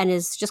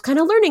is just kind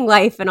of learning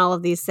life and all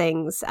of these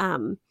things.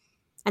 And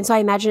so I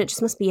imagine it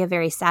just must be a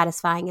very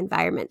satisfying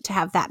environment to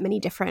have that many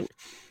different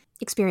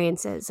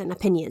experiences and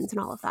opinions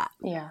and all of that.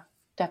 Yeah,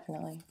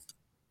 definitely.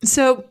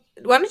 So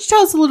why don't you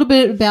tell us a little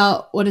bit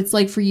about what it's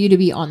like for you to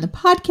be on the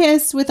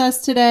podcast with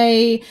us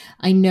today?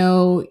 I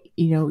know,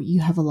 you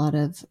have a lot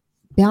of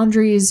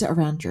boundaries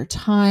around your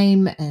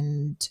time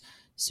and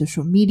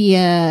social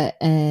media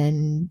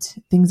and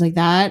things like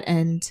that.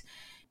 And,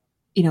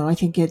 I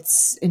think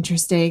it's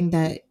interesting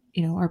that,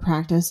 our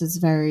practice is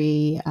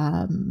very,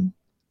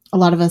 a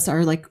lot of us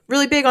are like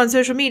really big on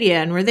social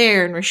media and we're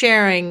there and we're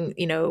sharing,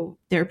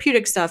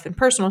 therapeutic stuff and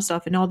personal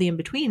stuff and all the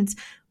in-betweens.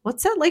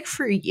 What's that like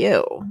for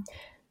you?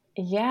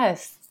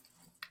 Yes.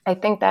 I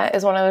think that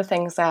is one of the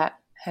things that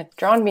had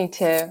drawn me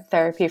to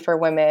therapy for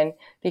women,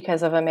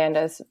 because of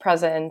Amanda's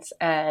presence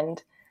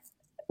and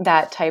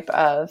that type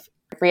of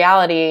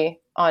reality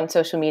on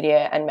social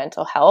media and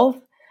mental health.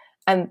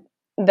 And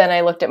then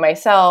I looked at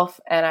myself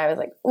and I was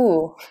like,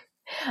 ooh,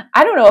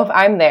 I don't know if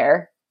I'm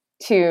there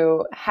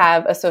to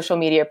have a social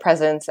media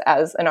presence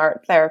as an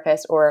art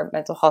therapist or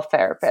mental health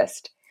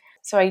therapist.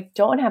 So I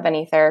don't have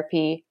any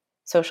therapy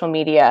social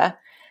media.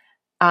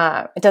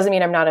 It doesn't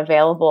mean I'm not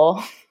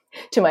available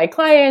to my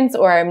clients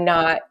or I'm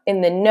not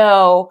in the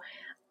know.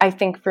 I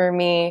think for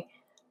me,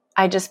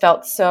 I just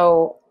felt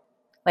so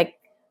like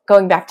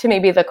going back to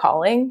maybe the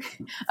calling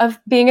of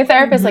being a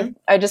therapist. Like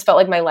I just felt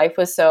like my life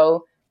was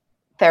so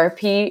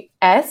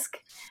therapy-esque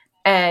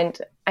and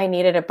I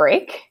needed a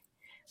break.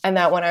 And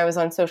that when I was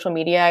on social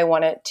media, I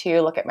wanted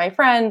to look at my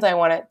friends. I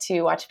wanted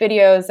to watch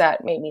videos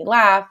that made me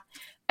laugh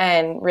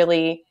and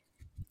really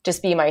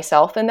just be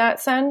myself in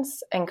that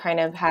sense and kind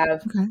of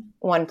have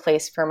one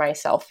place for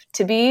myself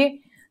to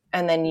be,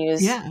 and then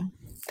use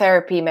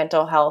therapy,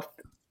 mental health,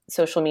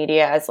 social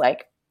media as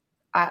like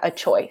a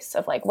choice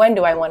of like, when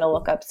do I want to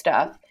look up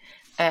stuff?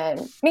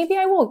 And maybe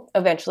I will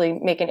eventually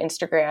make an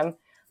Instagram.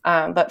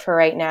 But for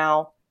right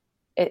now,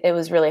 it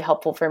was really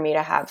helpful for me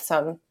to have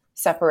some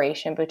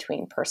separation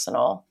between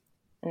personal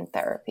and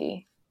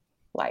therapy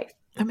life.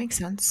 That makes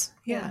sense.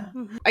 Yeah.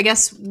 I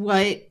guess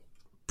what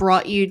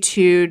brought you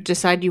to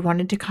decide you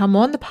wanted to come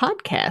on the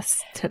podcast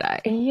today?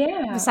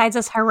 Yeah. Besides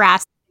us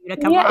harassing you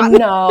to come on.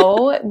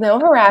 No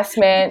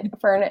harassment.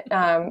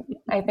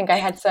 I think I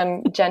had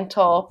some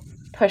gentle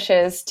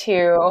pushes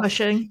to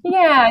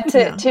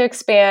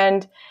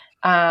expand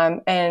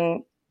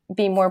and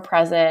be more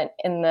present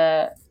in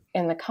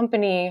the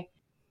company.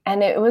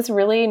 And it was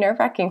really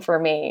nerve-wracking for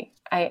me.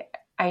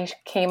 I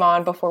came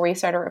on before we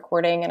started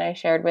recording and I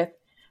shared with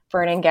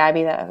Fern and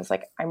Gabby that I was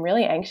like, I'm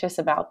really anxious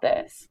about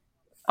this.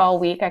 All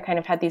week, I kind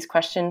of had these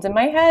questions in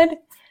my head.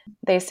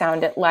 They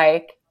sounded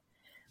like,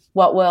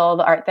 what will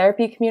the art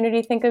therapy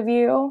community think of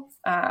you?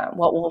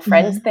 What will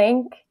friends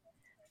think?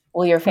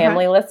 Will your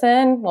family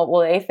listen? What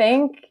will they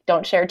think?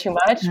 Don't share too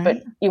much,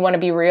 but you want to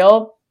be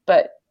real,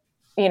 but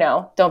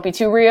don't be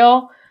too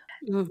real.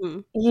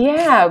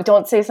 Yeah.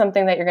 Don't say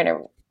something that you're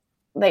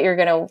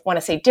going to want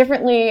to say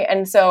differently.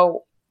 And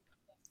so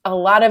a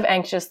lot of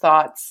anxious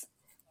thoughts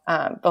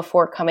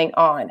before coming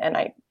on. And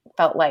I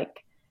felt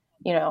like,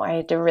 I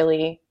had to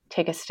really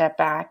take a step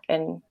back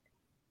and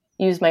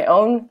use my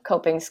own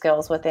coping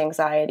skills with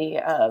anxiety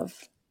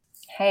of,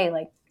 hey,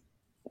 like,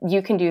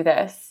 you can do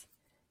this.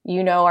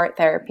 Art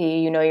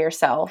therapy,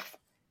 yourself.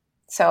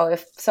 So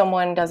if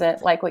someone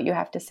doesn't like what you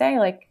have to say,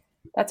 like,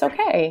 that's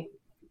okay.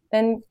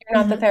 Then you're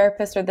not the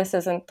therapist, or this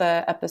isn't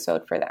the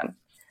episode for them.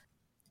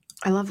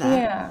 I love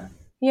that.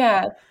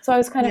 Yeah. So I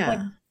was kind of like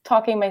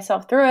talking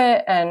myself through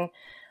it and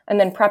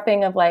then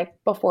prepping of like,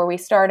 before we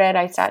started,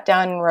 I sat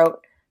down and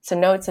wrote some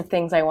notes of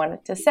things I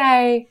wanted to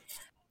say.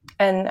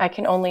 And I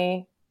can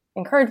only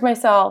encourage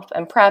myself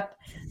and prep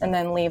and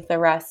then leave the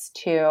rest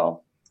to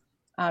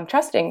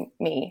trusting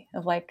me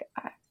of like,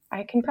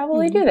 I can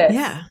probably do this.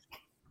 Yeah.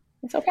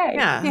 It's okay.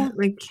 Yeah.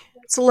 Like,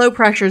 it's a low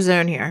pressure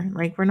zone here.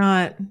 Like, we're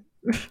not.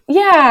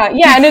 Yeah.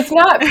 And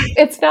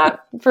it's not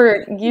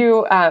for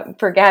you,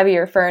 for Gabby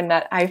or Fern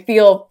that I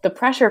feel the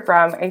pressure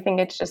from. I think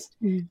it's just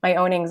my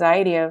own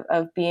anxiety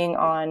of being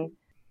on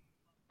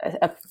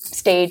a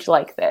stage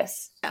like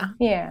this.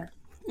 Yeah.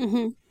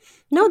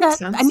 No,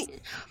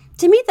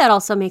 to me, that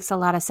also makes a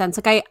lot of sense.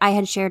 Like I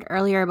had shared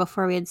earlier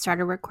before we had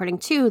started recording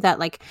too, that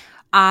like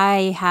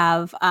I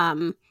have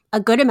a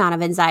good amount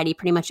of anxiety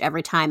pretty much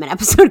every time an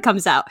episode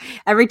comes out.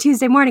 Every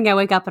Tuesday morning I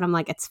wake up and I'm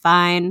like, it's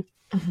fine.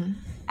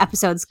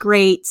 Episode's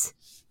great.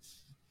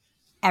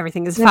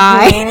 Everything is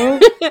fine.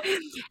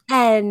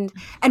 And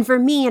for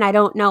me, and I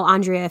don't know,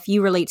 Andrea, if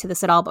you relate to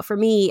this at all, but for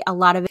me, a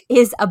lot of it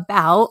is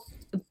about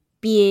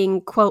being,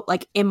 quote,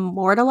 like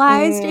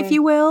immortalized, if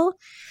you will.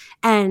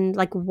 And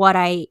like what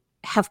I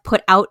have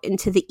put out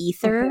into the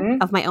ether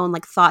of my own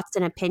like thoughts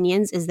and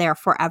opinions is there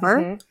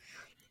forever.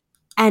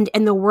 And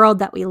in the world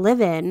that we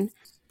live in,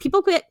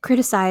 people get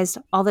criticized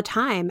all the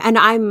time. And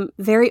I'm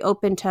very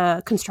open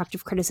to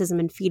constructive criticism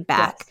and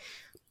feedback. Yes.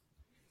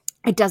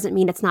 It doesn't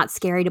mean it's not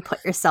scary to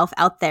put yourself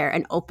out there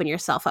and open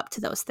yourself up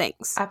to those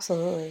things.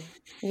 Absolutely.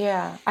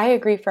 Yeah, I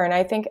agree, Fern.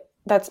 I think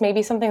that's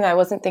maybe something that I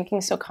wasn't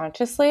thinking so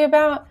consciously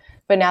about.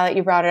 But now that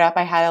you brought it up,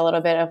 I had a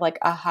little bit of like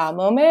aha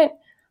moment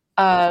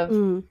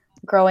of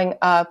growing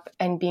up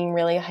and being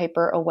really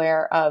hyper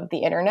aware of the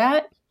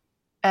internet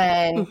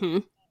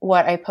and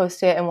what I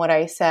posted and what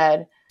I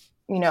said.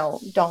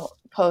 Don't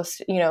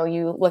post,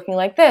 you looking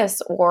like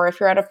this, or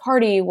if you're at a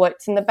party,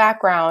 what's in the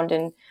background.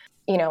 And,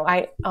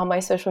 on my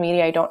social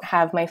media, I don't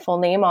have my full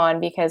name on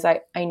because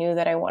I knew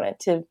that I wanted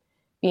to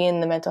be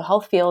in the mental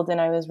health field.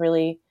 And I was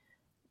really,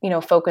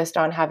 focused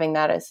on having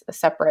that as a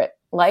separate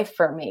life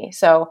for me.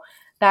 So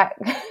that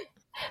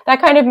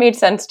kind of made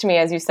sense to me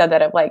as you said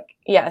that, of like,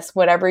 yes,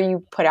 whatever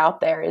you put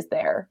out there is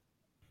there.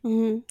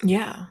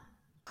 Yeah.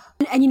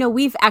 And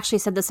we've actually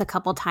said this a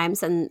couple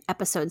times in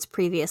episodes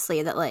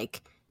previously that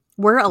like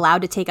we're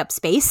allowed to take up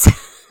space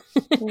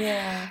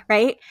Yeah.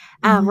 Right?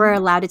 We're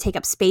allowed to take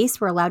up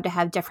space. We're allowed to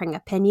have differing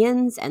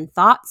opinions and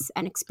thoughts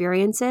and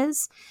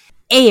experiences.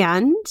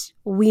 And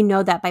we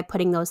know that by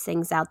putting those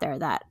things out there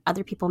that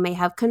other people may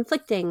have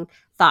conflicting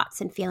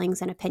thoughts and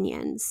feelings and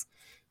opinions.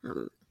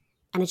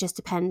 And it just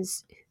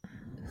depends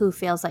who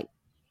feels like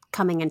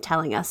coming and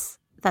telling us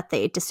that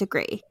they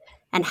disagree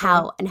and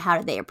how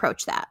do they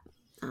approach that.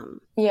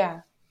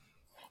 Yeah.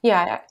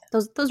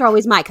 Those are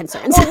always my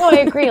concerns. Well, no,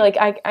 I agree. Like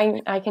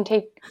I can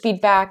take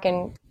feedback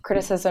and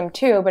criticism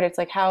too, but it's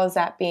like, how is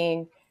that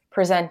being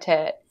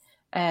presented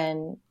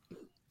and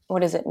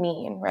what does it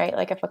mean? Right.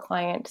 Like if a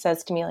client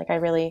says to me, like, I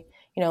really,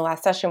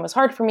 last session was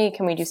hard for me.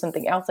 Can we do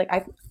something else? Like,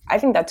 I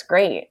think that's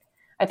great.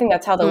 I think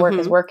that's how the work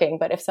is working.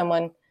 But if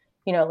someone,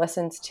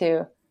 listens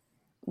to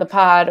the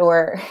pod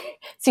or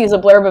sees a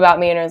blurb about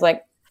me and is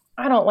like,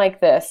 I don't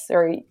like this,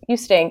 or you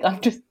stink,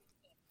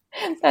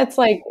 that's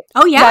like,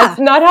 oh yeah, that's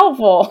not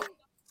helpful.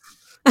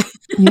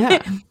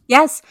 Yeah.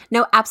 Yes.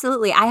 No,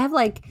 absolutely. I have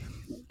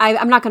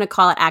I'm not going to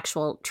call it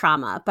actual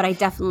trauma, but I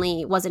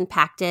definitely was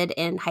impacted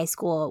in high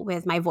school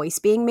with my voice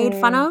being made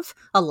fun of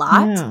a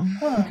lot. Yeah.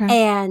 Okay.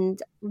 And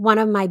one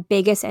of my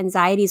biggest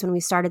anxieties when we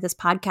started this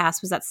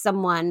podcast was that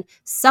someone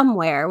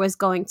somewhere was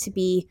going to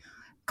be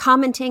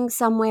commenting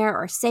somewhere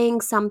or saying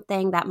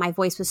something that my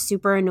voice was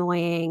super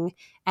annoying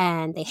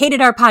and they hated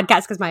our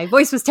podcast because my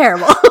voice was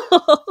terrible.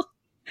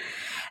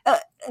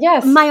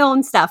 Yes. My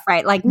own stuff,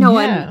 right? Like no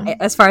one,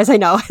 as far as I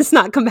know, has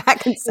not come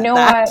back and said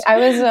that. What? I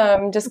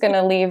was just going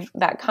to leave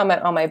that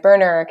comment on my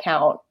burner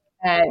account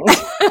and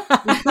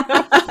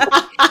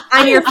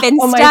on your Finsta?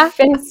 On my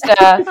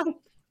Finsta.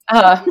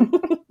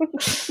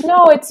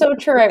 No, it's so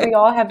true, right? We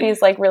all have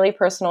these like really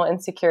personal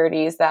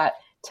insecurities that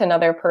to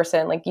another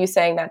person, like you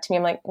saying that to me,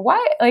 I'm like,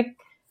 why? Like,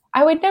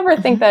 I would never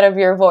think that of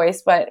your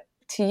voice, but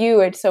to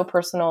you, it's so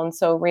personal and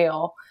so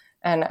real.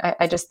 And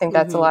I just think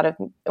that's a lot of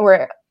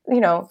where,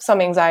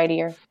 some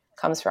anxiety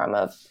comes from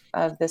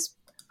of this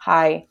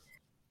high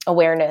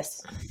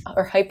awareness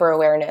or hyper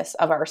awareness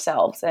of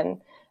ourselves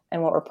and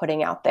what we're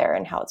putting out there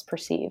and how it's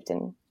perceived.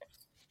 And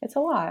it's a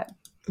lot.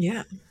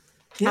 Yeah.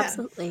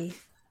 Absolutely.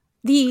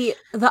 The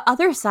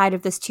other side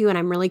of this too, and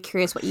I'm really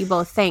curious what you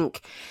both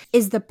think,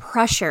 is the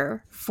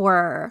pressure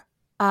for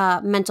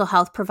mental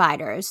health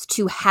providers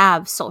to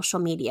have social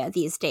media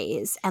these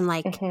days and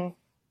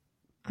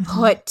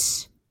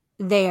put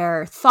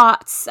their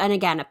thoughts and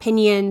again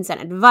opinions and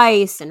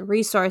advice and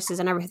resources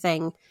and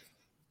everything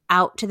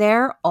out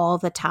there all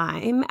the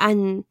time.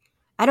 And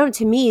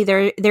to me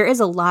there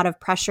is a lot of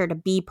pressure to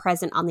be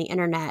present on the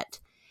internet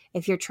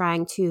if you're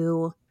trying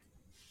to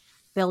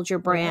build your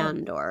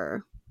brand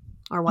or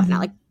whatnot.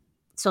 Like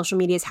social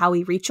media is how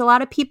we reach a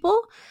lot of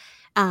people.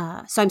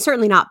 So I'm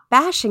certainly not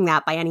bashing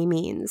that by any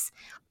means,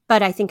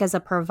 but I think as a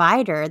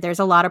provider, there's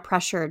a lot of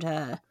pressure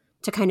to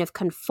kind of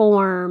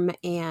conform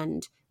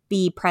and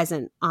be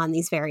present on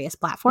these various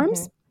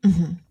platforms.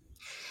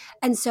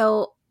 And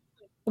so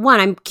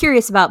one, I'm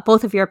curious about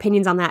both of your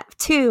opinions on that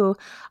too.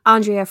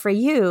 Andrea, for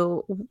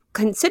you,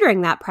 considering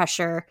that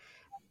pressure,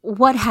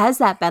 what has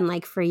that been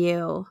like for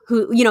you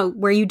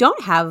where you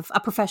don't have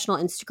a professional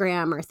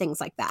Instagram or things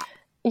like that?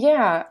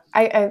 Yeah,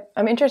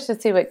 I'm interested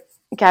to see what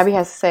Gabby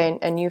has to say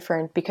and you,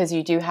 Fern, because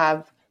you do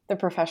have the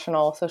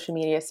professional social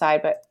media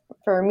side. But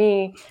for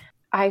me,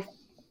 I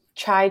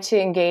try to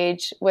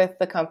engage with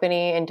the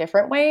company in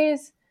different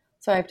ways.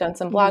 So I've done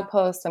some blog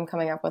posts. I'm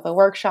coming up with a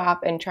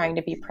workshop and trying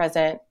to be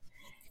present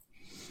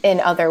in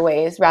other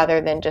ways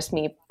rather than just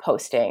me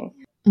posting.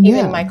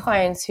 Even my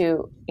clients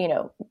who,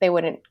 they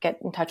wouldn't get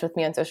in touch with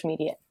me on social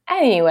media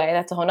anyway.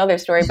 That's a whole nother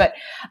story. But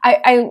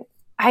I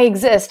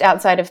exist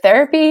outside of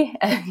therapy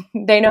and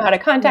they know how to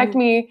contact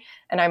me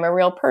and I'm a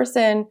real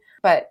person.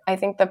 But I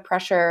think the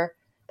pressure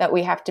that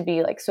we have to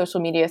be like social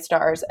media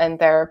stars and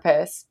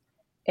therapists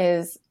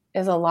is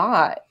a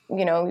lot.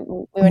 We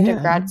went to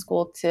grad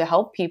school to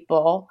help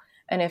people.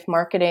 And if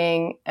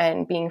marketing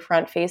and being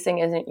front facing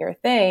isn't your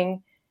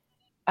thing,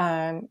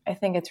 I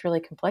think it's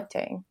really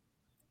conflicting.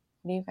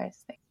 What do you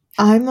guys think?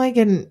 I'm like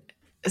in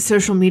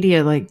social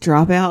media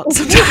dropout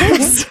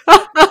sometimes.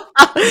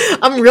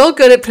 I'm real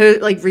good at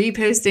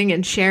reposting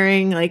and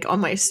sharing on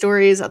my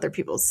stories other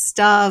people's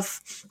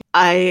stuff.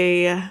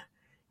 I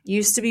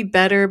used to be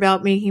better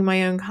about making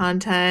my own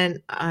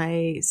content.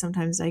 I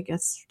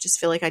guess just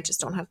feel like I just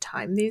don't have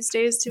time these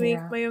days to make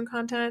my own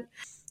content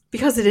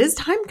because it is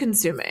time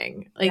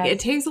consuming. It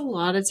takes a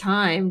lot of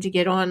time to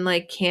get on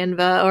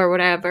Canva or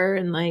whatever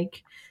and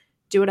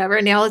do whatever.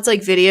 And now it's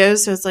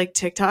videos, so it's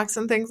TikToks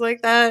and things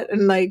like that.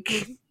 And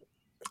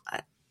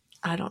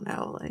I don't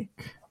know,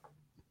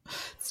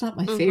 it's not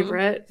my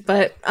favorite,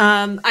 but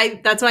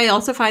that's why I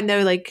also find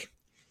though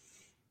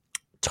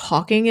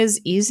talking is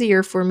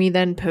easier for me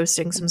than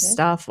posting some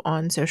stuff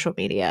on social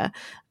media.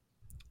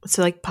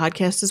 So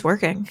podcast is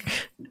working.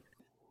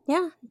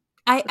 Yeah.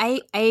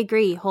 I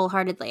agree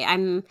wholeheartedly. I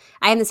am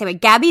the same way.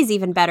 Gabby's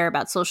even better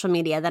about social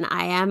media than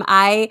I am.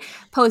 I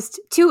post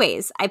two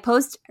ways. I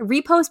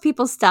repost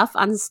people's stuff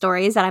on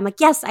stories that I'm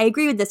like, yes, I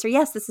agree with this, or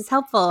yes, this is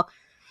helpful.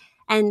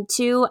 And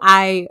 2,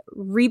 I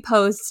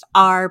repost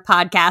our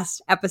podcast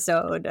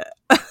episode,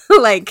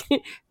 like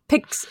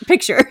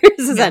pictures,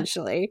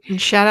 essentially. And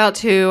shout out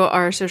to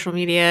our social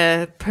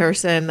media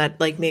person that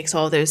like makes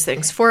all those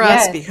things for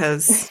us,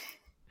 because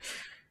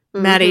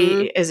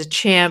Maddie is a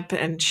champ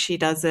and she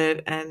does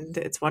it and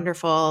it's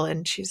wonderful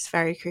and she's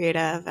very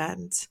creative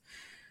and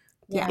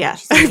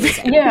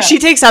she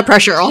takes that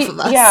pressure off of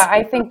us. Yeah,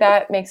 I think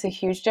that makes a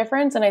huge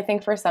difference. And I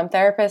think for some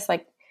therapists,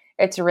 like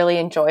it's really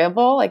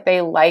enjoyable. Like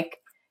they like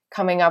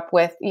coming up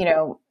with, you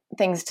know,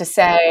 things to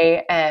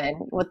say and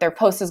what their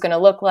post is going to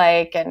look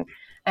like. And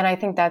I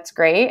think that's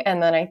great. And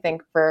then I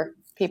think for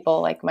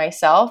people like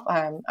myself,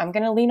 I'm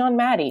going to lean on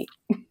Maddie.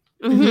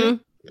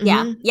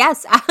 Yeah.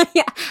 Yes.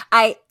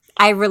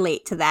 I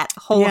relate to that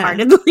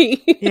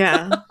wholeheartedly.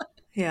 Yeah.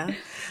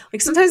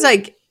 Like sometimes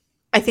like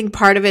I think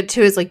part of it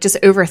too is like just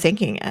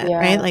overthinking it,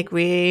 right? Like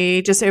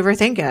we just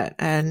overthink it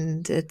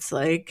and it's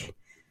like,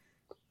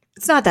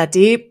 it's not that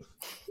deep.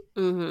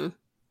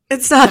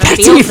 It's not that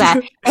deep.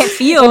 It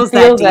feels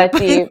that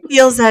deep. It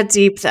feels that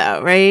deep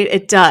though, right?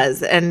 It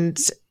does. And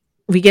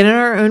we get in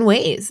our own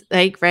ways,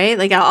 like, right?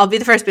 Like I'll be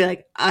the first to be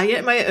like, I get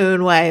in my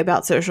own way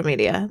about social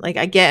media. Like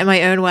I get in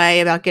my own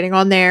way about getting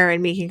on there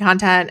and making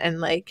content,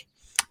 and like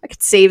I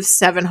could save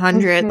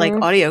 700 like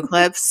audio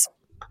clips.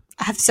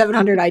 I have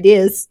 700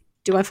 ideas.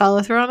 Do I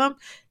follow through on them?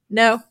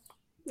 No,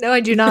 I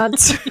do not.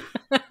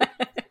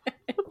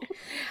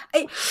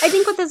 I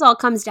think what this all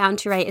comes down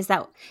to, right, is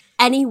that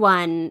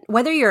anyone,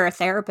 whether you're a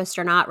therapist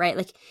or not, right,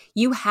 like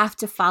you have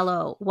to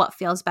follow what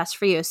feels best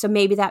for you. So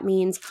maybe that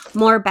means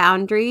more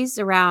boundaries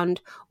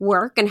around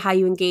work and how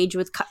you engage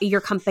with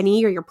your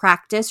company or your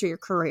practice or your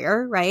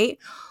career, right?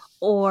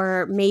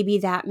 Or maybe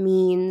that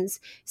means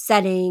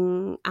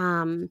setting,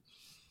 I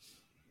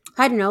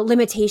don't know,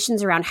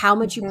 limitations around how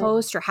much you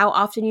post or how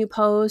often you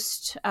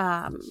post.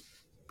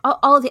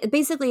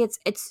 Basically,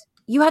 it's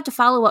you have to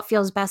follow what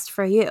feels best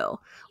for you,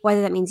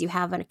 whether that means you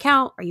have an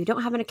account or you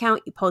don't have an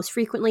account, you post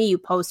frequently, you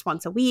post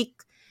once a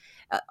week.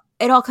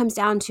 It all comes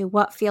down to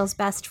what feels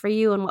best for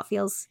you and what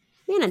feels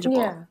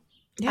manageable.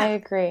 Yeah. I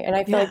agree. And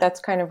I feel like that's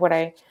kind of what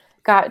I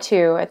got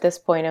to at this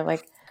point of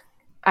like,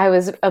 I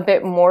was a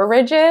bit more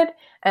rigid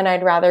and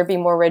I'd rather be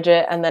more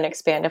rigid and then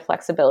expand to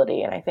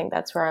flexibility. And I think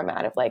that's where I'm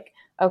at of like,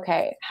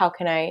 okay, how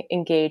can I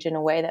engage in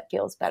a way that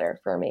feels better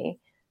for me?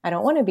 I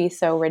don't want to be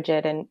so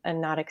rigid and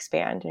not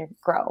expand and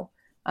grow.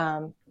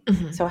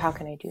 So how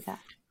can I do that?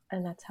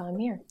 And that's how I'm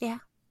here. Yeah,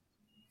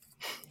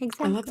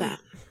 exactly. I love that.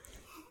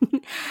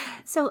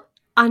 So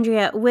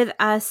Andrea, with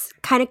us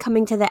kind of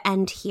coming to the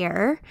end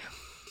here,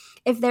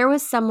 if there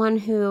was someone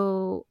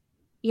who,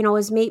 you know,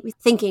 was maybe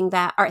thinking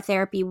that art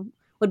therapy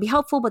would be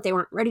helpful, but they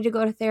weren't ready to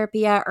go to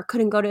therapy yet or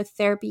couldn't go to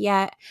therapy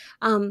yet,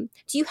 do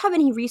you have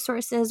any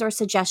resources or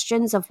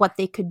suggestions of what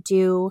they could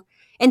do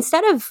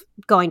instead of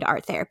going to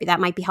art therapy that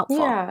might be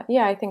helpful?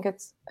 Yeah, I think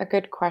it's a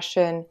good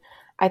question.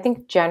 I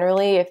think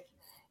generally if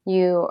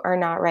you are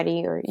not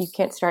ready or you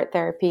can't start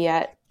therapy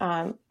yet,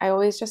 I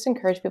always just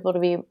encourage people to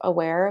be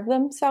aware of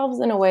themselves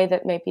in a way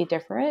that may be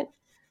different.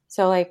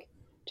 So like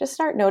just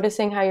start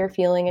noticing how you're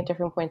feeling at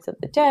different points of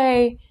the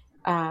day.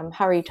 How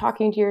are you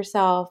talking to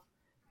yourself?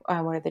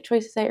 What are the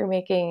choices that you're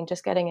making?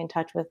 Just getting in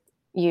touch with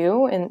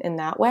you in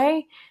that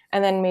way.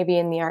 And then maybe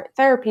in the art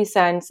therapy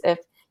sense, if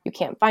you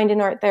can't find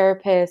an art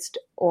therapist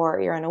or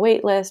you're on a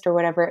wait list or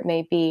whatever it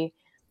may be,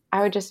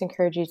 I would just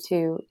encourage you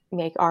to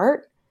make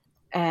art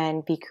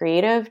and be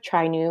creative,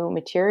 try new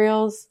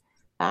materials,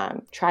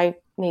 try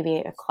maybe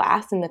a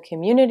class in the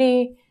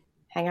community,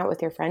 hang out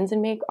with your friends and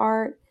make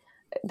art.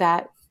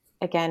 That,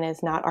 again,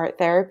 is not art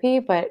therapy,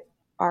 but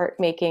art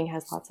making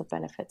has lots of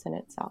benefits in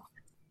itself.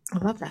 I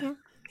love that.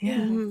 Yeah.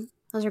 Mm-hmm.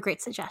 Those are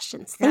great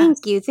suggestions.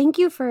 Thank you. Thank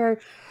you for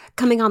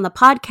coming on the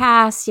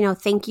podcast. You know,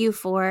 thank you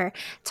for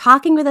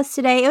talking with us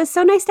today. It was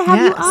so nice to have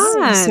you on.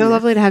 It was so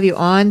lovely to have you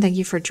on. Thank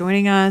you for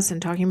joining us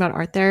and talking about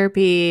art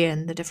therapy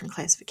and the different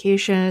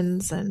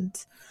classifications and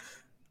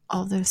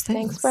all those things.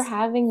 Thanks for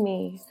having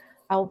me.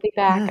 I'll be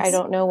back. I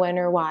don't know when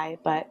or why,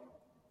 but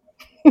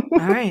all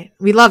right.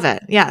 We love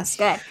it. Yes.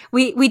 Good.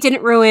 We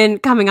didn't ruin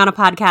coming on a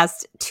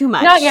podcast too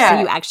much. Not yet.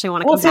 So you actually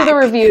want to come back. We'll see the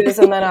reviews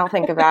and then I'll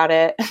think about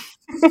it.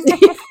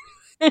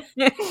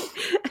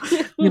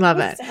 We love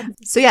it.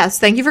 So yes,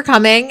 thank you for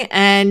coming.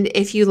 And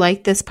if you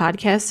like this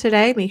podcast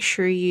today, make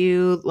sure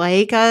you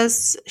like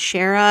us,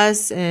 share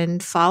us,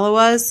 and follow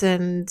us.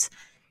 And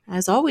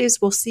as always,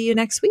 we'll see you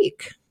next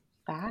week.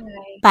 Bye.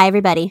 Bye,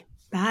 everybody.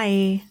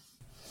 Bye.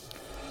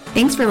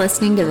 Thanks for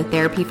listening to the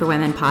Therapy for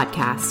Women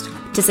podcast.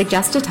 To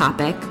suggest a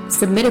topic,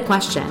 submit a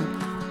question,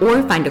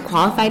 or find a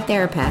qualified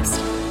therapist,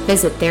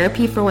 visit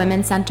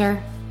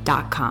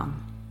therapyforwomencenter.com.